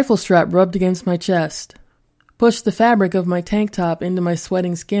 The rifle strap rubbed against my chest, pushed the fabric of my tank top into my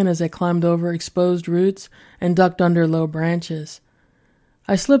sweating skin as I climbed over exposed roots and ducked under low branches.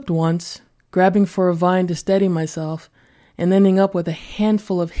 I slipped once, grabbing for a vine to steady myself, and ending up with a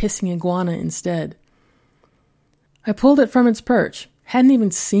handful of hissing iguana instead. I pulled it from its perch, hadn't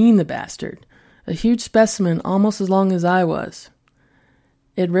even seen the bastard, a huge specimen almost as long as I was.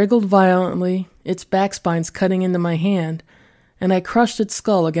 It wriggled violently, its back spines cutting into my hand, and I crushed its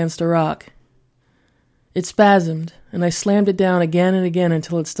skull against a rock. It spasmed, and I slammed it down again and again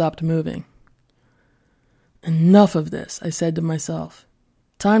until it stopped moving. Enough of this, I said to myself.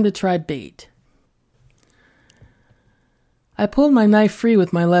 Time to try bait. I pulled my knife free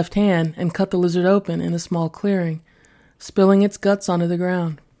with my left hand and cut the lizard open in a small clearing, spilling its guts onto the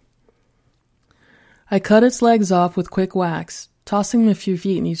ground. I cut its legs off with quick wax, tossing them a few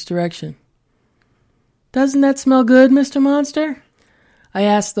feet in each direction. "Doesn't that smell good, Mr. Monster?" I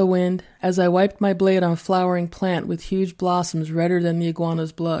asked the wind as I wiped my blade on a flowering plant with huge blossoms redder than the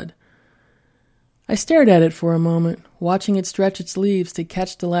iguana's blood. I stared at it for a moment, watching it stretch its leaves to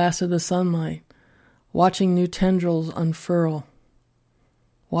catch the last of the sunlight, watching new tendrils unfurl.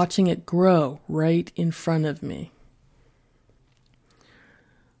 watching it grow right in front of me.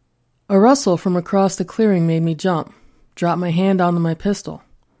 A rustle from across the clearing made me jump, drop my hand onto my pistol.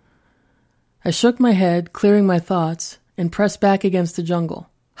 I shook my head, clearing my thoughts, and pressed back against the jungle,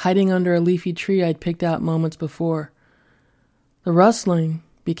 hiding under a leafy tree I'd picked out moments before. The rustling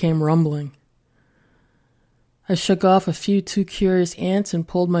became rumbling. I shook off a few too curious ants and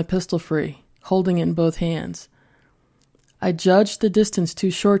pulled my pistol free, holding it in both hands. I judged the distance too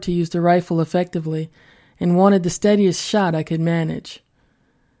short to use the rifle effectively and wanted the steadiest shot I could manage.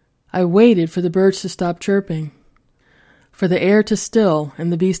 I waited for the birds to stop chirping, for the air to still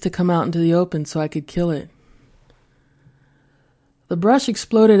and the beast to come out into the open so I could kill it. The brush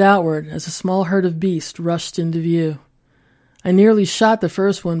exploded outward as a small herd of beasts rushed into view. I nearly shot the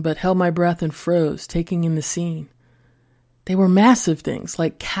first one, but held my breath and froze, taking in the scene. They were massive things,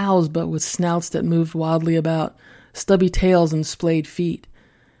 like cows but with snouts that moved wildly about, stubby tails and splayed feet.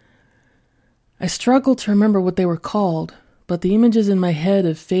 I struggled to remember what they were called, but the images in my head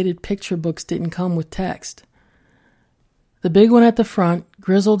of faded picture books didn't come with text. The big one at the front,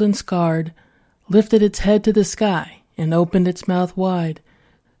 grizzled and scarred, lifted its head to the sky and opened its mouth wide,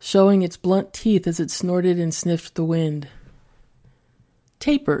 showing its blunt teeth as it snorted and sniffed the wind.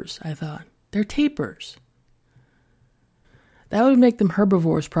 Tapirs, I thought. They're tapirs. That would make them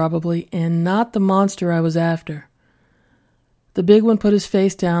herbivores, probably, and not the monster I was after. The big one put his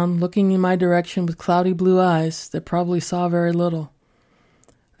face down, looking in my direction with cloudy blue eyes that probably saw very little.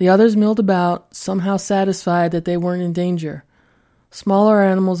 The others milled about, somehow satisfied that they weren't in danger. Smaller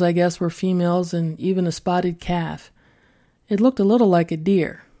animals, I guess, were females and even a spotted calf. It looked a little like a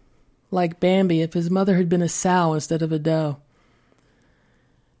deer, like Bambi if his mother had been a sow instead of a doe.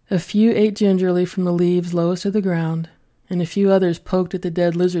 A few ate gingerly from the leaves lowest to the ground, and a few others poked at the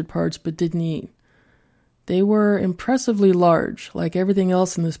dead lizard parts but didn't eat. They were impressively large, like everything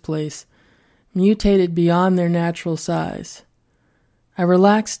else in this place, mutated beyond their natural size. I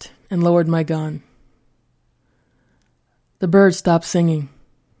relaxed and lowered my gun. The bird stopped singing.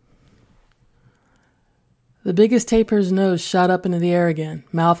 The biggest tapir's nose shot up into the air again,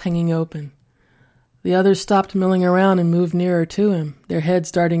 mouth hanging open. The others stopped milling around and moved nearer to him, their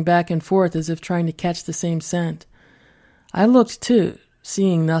heads darting back and forth as if trying to catch the same scent. I looked too,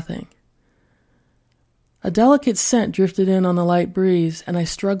 seeing nothing. A delicate scent drifted in on the light breeze, and I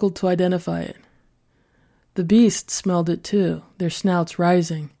struggled to identify it. The beasts smelled it too, their snouts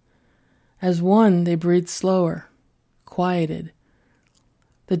rising. As one, they breathed slower, quieted.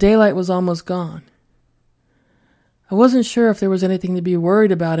 The daylight was almost gone. I wasn't sure if there was anything to be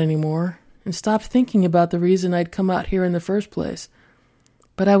worried about anymore, and stopped thinking about the reason I'd come out here in the first place.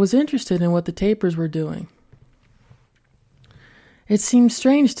 But I was interested in what the tapirs were doing. It seemed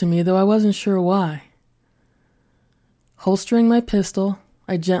strange to me, though I wasn't sure why. Holstering my pistol,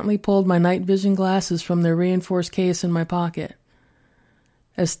 I gently pulled my night vision glasses from their reinforced case in my pocket.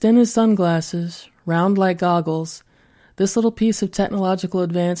 As thin as sunglasses, round like goggles, this little piece of technological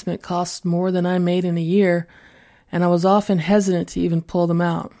advancement cost more than I made in a year, and I was often hesitant to even pull them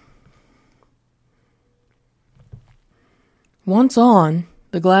out. Once on,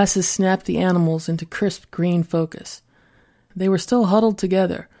 the glasses snapped the animals into crisp green focus. They were still huddled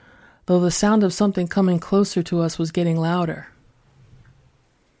together, though the sound of something coming closer to us was getting louder.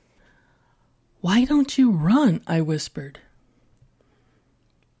 "Why don't you run?" I whispered.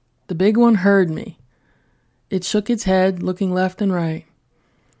 The big one heard me. It shook its head, looking left and right.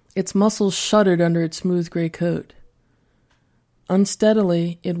 Its muscles shuddered under its smooth gray coat.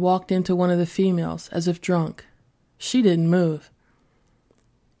 Unsteadily, it walked into one of the females, as if drunk. She didn't move.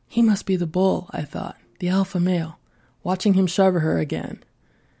 He must be the bull, I thought, the alpha male, watching him shove her again.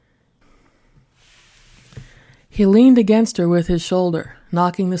 He leaned against her with his shoulder,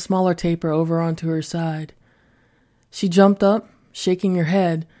 knocking the smaller tapir over onto her side. She jumped up, shaking her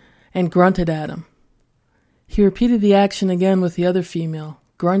head, and grunted at him. He repeated the action again with the other female,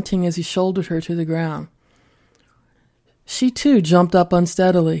 grunting as he shouldered her to the ground. She too jumped up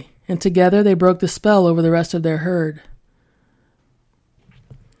unsteadily, and together they broke the spell over the rest of their herd.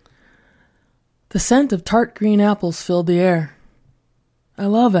 The scent of tart green apples filled the air. I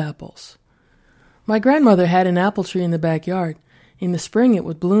love apples. My grandmother had an apple tree in the backyard. In the spring it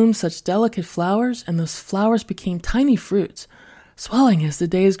would bloom such delicate flowers, and those flowers became tiny fruits, swelling as the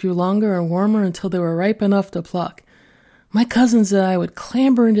days grew longer and warmer until they were ripe enough to pluck. My cousins and I would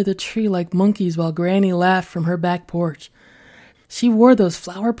clamber into the tree like monkeys while Granny laughed from her back porch. She wore those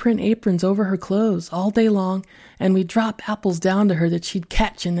flower print aprons over her clothes all day long, and we'd drop apples down to her that she'd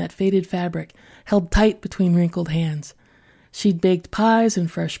catch in that faded fabric, held tight between wrinkled hands. She'd baked pies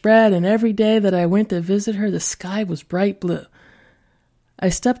and fresh bread, and every day that I went to visit her, the sky was bright blue. I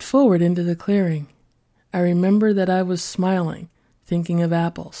stepped forward into the clearing. I remember that I was smiling, thinking of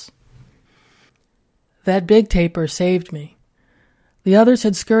apples. That big tapir saved me. The others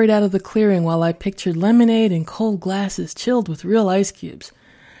had scurried out of the clearing while I pictured lemonade in cold glasses chilled with real ice cubes.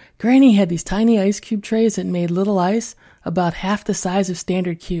 Granny had these tiny ice cube trays that made little ice about half the size of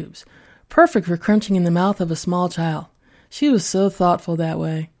standard cubes, perfect for crunching in the mouth of a small child. She was so thoughtful that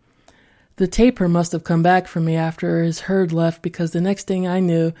way. The tapir must have come back for me after his herd left, because the next thing I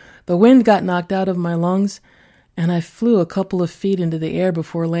knew, the wind got knocked out of my lungs, and I flew a couple of feet into the air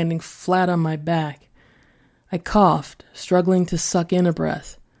before landing flat on my back. I coughed, struggling to suck in a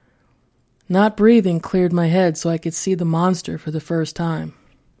breath. Not breathing cleared my head so I could see the monster for the first time.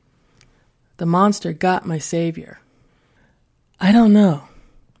 The monster got my savior. I don't know.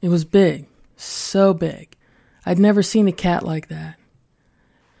 It was big, so big. I'd never seen a cat like that.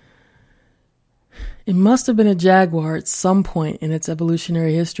 It must have been a jaguar at some point in its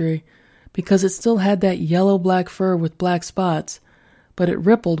evolutionary history, because it still had that yellow-black fur with black spots, but it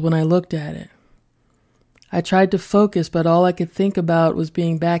rippled when I looked at it. I tried to focus, but all I could think about was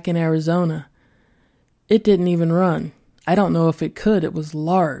being back in Arizona. It didn't even run. I don't know if it could. It was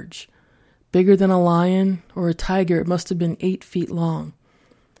large. Bigger than a lion or a tiger. It must have been 8 feet long.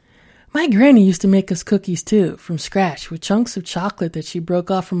 My granny used to make us cookies too, from scratch, with chunks of chocolate that she broke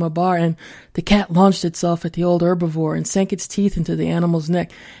off from a bar, and the cat launched itself at the old herbivore and sank its teeth into the animal's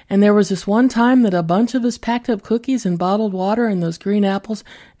neck. And there was this one time that a bunch of us packed up cookies and bottled water and those green apples,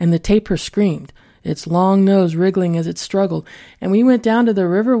 and the tapir screamed, its long nose wriggling as it struggled. And we went down to the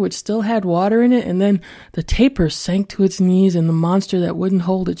river, which still had water in it, and then the tapir sank to its knees, and the monster that wouldn't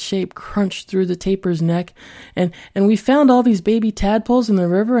hold its shape crunched through the tapir's neck. And we found all these baby tadpoles in the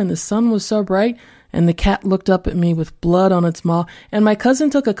river, and the sun was so bright, and the cat looked up at me with blood on its maw, and my cousin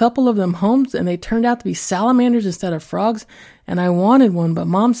took a couple of them home, and they turned out to be salamanders instead of frogs, and I wanted one, but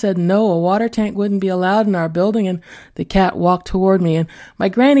Mom said no, a water tank wouldn't be allowed in our building, and the cat walked toward me, and my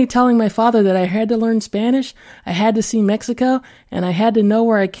granny telling my father that I had to learn Spanish, I had to see Mexico, and I had to know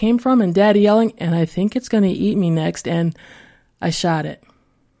where I came from, and Dad yelling, and I think it's going to eat me next, and I shot it.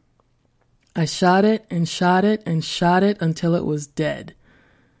 I shot it and shot it and shot it until it was dead.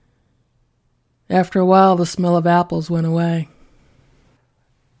 After a while, the smell of apples went away.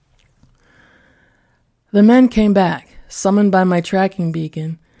 The men came back, summoned by my tracking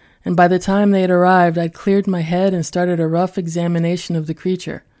beacon, and by the time they had arrived, I'd cleared my head and started a rough examination of the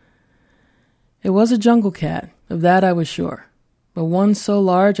creature. It was a jungle cat, of that I was sure, but one so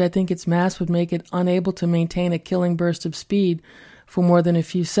large I think its mass would make it unable to maintain a killing burst of speed for more than a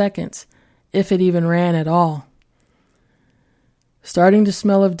few seconds, if it even ran at all. Starting to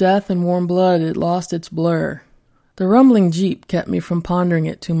smell of death and warm blood, it lost its blur. The rumbling jeep kept me from pondering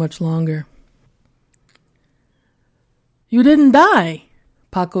it too much longer. "You didn't die!"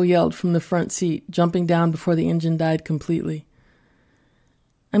 Paco yelled from the front seat, jumping down before the engine died completely.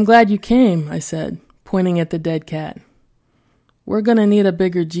 "I'm glad you came," I said, pointing at the dead cat. "We're going to need a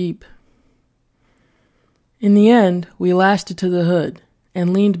bigger jeep." In the end, we lashed it to the hood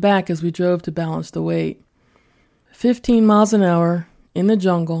and leaned back as we drove to balance the weight. 15 miles an hour, in the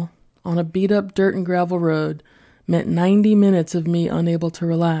jungle, on a beat-up dirt and gravel road, meant 90 minutes of me unable to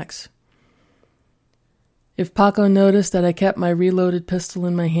relax. If Paco noticed that I kept my reloaded pistol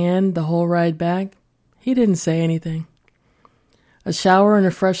in my hand the whole ride back, he didn't say anything. A shower and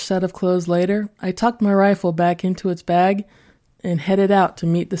a fresh set of clothes later, I tucked my rifle back into its bag and headed out to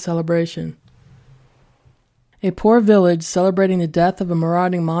meet the celebration. A poor village celebrating the death of a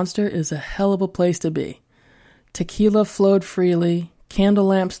marauding monster is a hell of a place to be. Tequila flowed freely, candle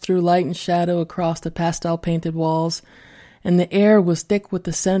lamps threw light and shadow across the pastel-painted walls, and the air was thick with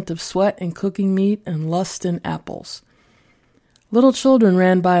the scent of sweat and cooking meat and lust and apples. Little children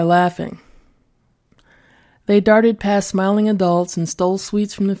ran by laughing. They darted past smiling adults and stole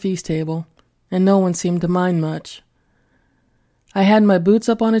sweets from the feast table, and no one seemed to mind much. I had my boots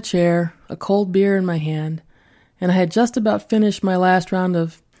up on a chair, a cold beer in my hand, and I had just about finished my last round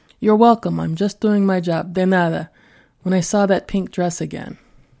of "You're welcome, I'm just doing my job, de nada," when I saw that pink dress again.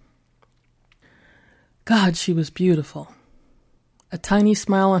 God, she was beautiful. A tiny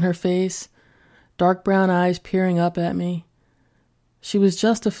smile on her face, dark brown eyes peering up at me. She was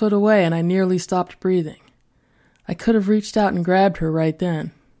just a foot away, and I nearly stopped breathing. I could have reached out and grabbed her right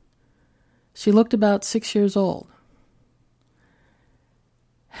then. She looked about 6 years old.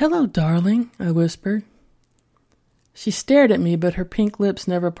 "Hello, darling," I whispered. She stared at me, but her pink lips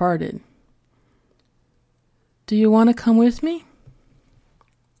never parted. "Do you want to come with me?"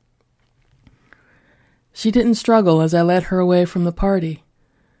 She didn't struggle as I led her away from the party.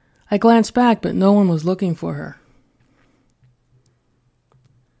 I glanced back, but no one was looking for her.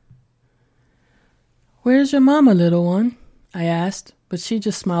 "Where's your mama, little one?" I asked, but she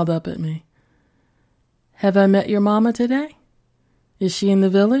just smiled up at me. "Have I met your mama today? Is she in the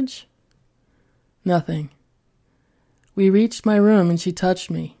village?" Nothing. We reached my room and she touched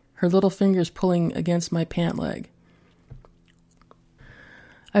me, her little fingers pulling against my pant leg.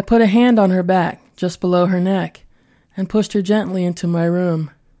 I put a hand on her back, just below her neck, and pushed her gently into my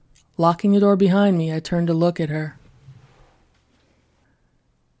room. Locking the door behind me, I turned to look at her.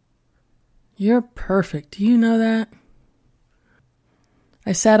 "You're perfect, do you know that?"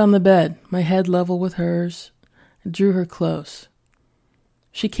 I sat on the bed, my head level with hers, and drew her close.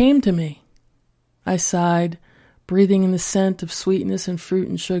 She came to me. I sighed, breathing in the scent of sweetness and fruit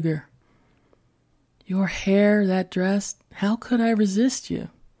and sugar. "Your hair, that dress, how could I resist you?"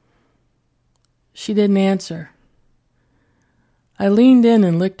 She didn't answer. I leaned in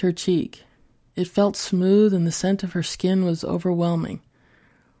and licked her cheek. It felt smooth and the scent of her skin was overwhelming.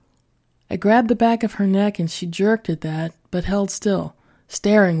 I grabbed the back of her neck and she jerked at that, but held still,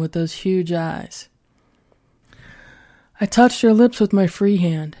 staring with those huge eyes. I touched her lips with my free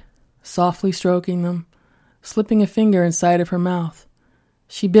hand, softly stroking them, slipping a finger inside of her mouth.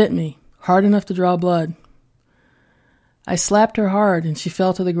 She bit me, hard enough to draw blood. I slapped her hard and she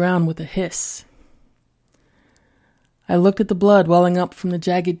fell to the ground with a hiss. I looked at the blood welling up from the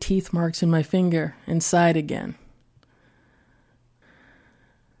jagged teeth marks in my finger and sighed again.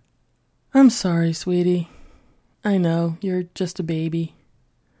 "I'm sorry, sweetie. I know, you're just a baby."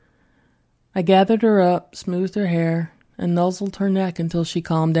 I gathered her up, smoothed her hair, and nuzzled her neck until she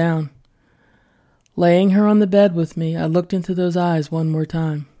calmed down. Laying her on the bed with me, I looked into those eyes one more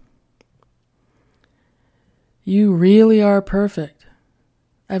time. "You really are perfect.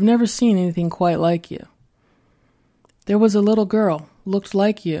 I've never seen anything quite like you. There was a little girl, looked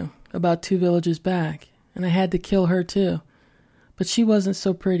like you, about 2 villages back, and I had to kill her too. But she wasn't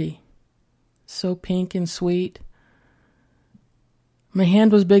so pretty. So pink and sweet." My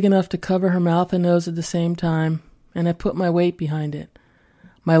hand was big enough to cover her mouth and nose at the same time, and I put my weight behind it,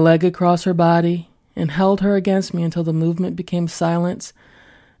 my leg across her body, and held her against me until the movement became silence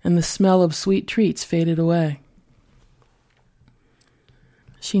and the smell of sweet treats faded away.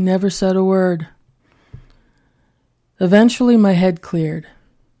 She never said a word. Eventually my head cleared.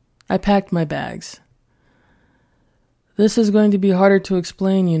 I packed my bags. "This is going to be harder to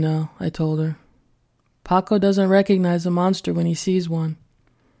explain, you know," I told her. "Paco doesn't recognize a monster when he sees one."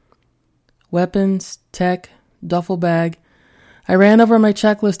 Weapons, tech, duffel bag. I ran over my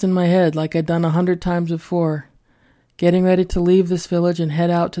checklist in my head like I'd done 100 times before, getting ready to leave this village and head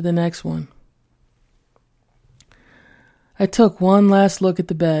out to the next one. I took one last look at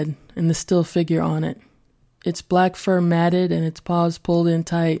the bed and the still figure on it, its black fur matted and its paws pulled in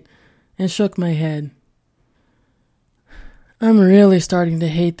tight, and shook my head. "I'm really starting to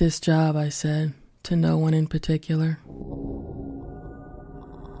hate this job," I said, to no one in particular.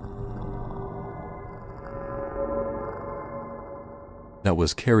 That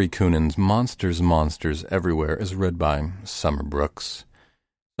was Carrie Cuinn's Monsters Everywhere, as read by Summer Brooks.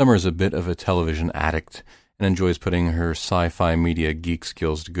 Summer is a bit of a television addict and enjoys putting her sci-fi media geek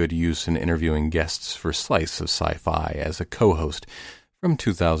skills to good use in interviewing guests for Slice of Sci-Fi as a co-host from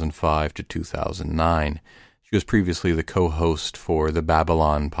 2005 to 2009. She was previously the co-host for the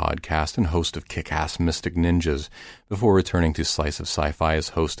Babylon podcast and host of Kick-Ass Mystic Ninjas before returning to Slice of Sci-Fi as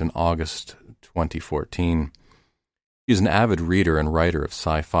host in August 2014. She is an avid reader and writer of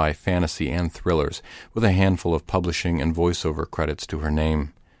sci-fi, fantasy, and thrillers, with a handful of publishing and voiceover credits to her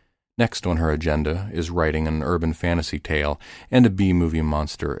name. Next on her agenda is writing an urban fantasy tale and a B-movie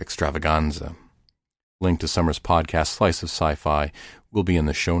monster extravaganza. Link to Summer's podcast, Slice of Sci-Fi, will be in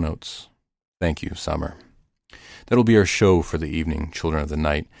the show notes. Thank you, Summer. That'll be our show for the evening, Children of the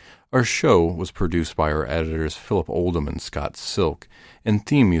Night. Our show was produced by our editors Philip Oldham and Scott Silk, and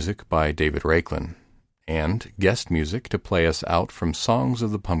theme music by David Raiklin, and guest music to play us out from Songs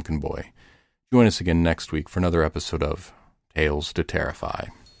of the Pumpkin Boy. Join us again next week for another episode of Tales to Terrify.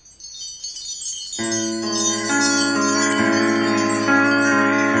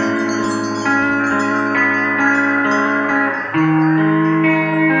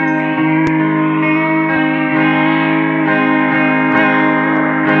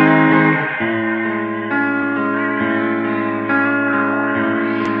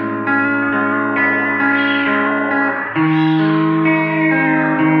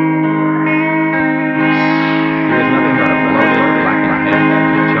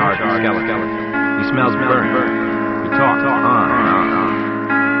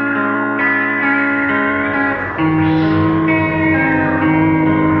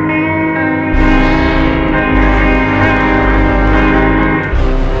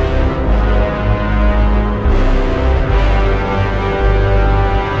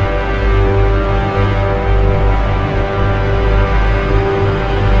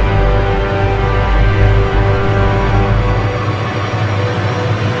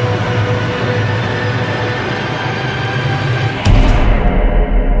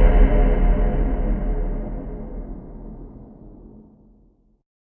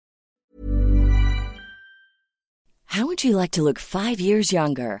 would you like to look 5 years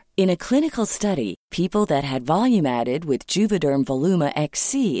younger? In a clinical study, people that had volume added with Juvederm Voluma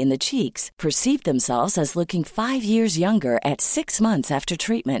XC in the cheeks perceived themselves as looking 5 years younger at 6 months after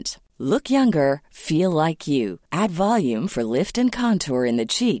treatment. Look younger, feel like you. Add volume for lift and contour in the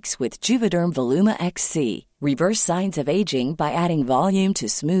cheeks with Juvederm Voluma XC. Reverse signs of aging by adding volume to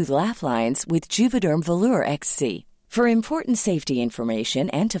smooth laugh lines with Juvederm Volure XC. For important safety information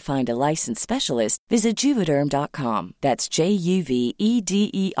and to find a licensed specialist, visit Juvederm.com. That's JUVEDERM.com.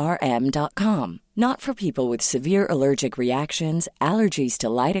 Not for people with severe allergic reactions, allergies to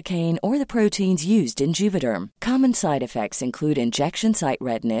lidocaine, or the proteins used in Juvederm. Common side effects include injection site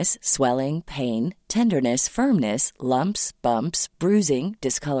redness, swelling, pain, tenderness, firmness, lumps, bumps, bruising,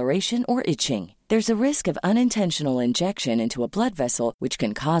 discoloration, or itching. There's a risk of unintentional injection into a blood vessel, which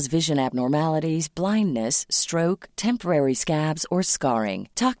can cause vision abnormalities, blindness, stroke, temporary scabs, or scarring.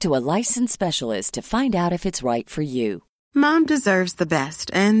 Talk to a licensed specialist to find out if it's right for you. Mom deserves the best,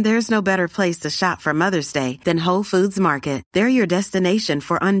 and there's no better place to shop for Mother's Day than Whole Foods Market. They're your destination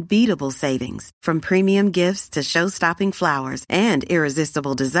for unbeatable savings, from premium gifts to show-stopping flowers and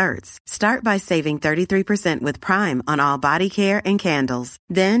irresistible desserts. Start by saving 33% with Prime on all body care and candles.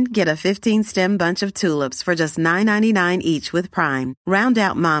 Then get a 15-stem bunch of tulips for just $9.99 each with Prime. Round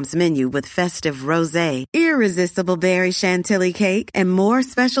out Mom's menu with festive rosé, irresistible berry chantilly cake, and more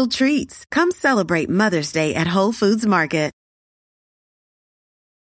special treats. Come celebrate Mother's Day at Whole Foods Market.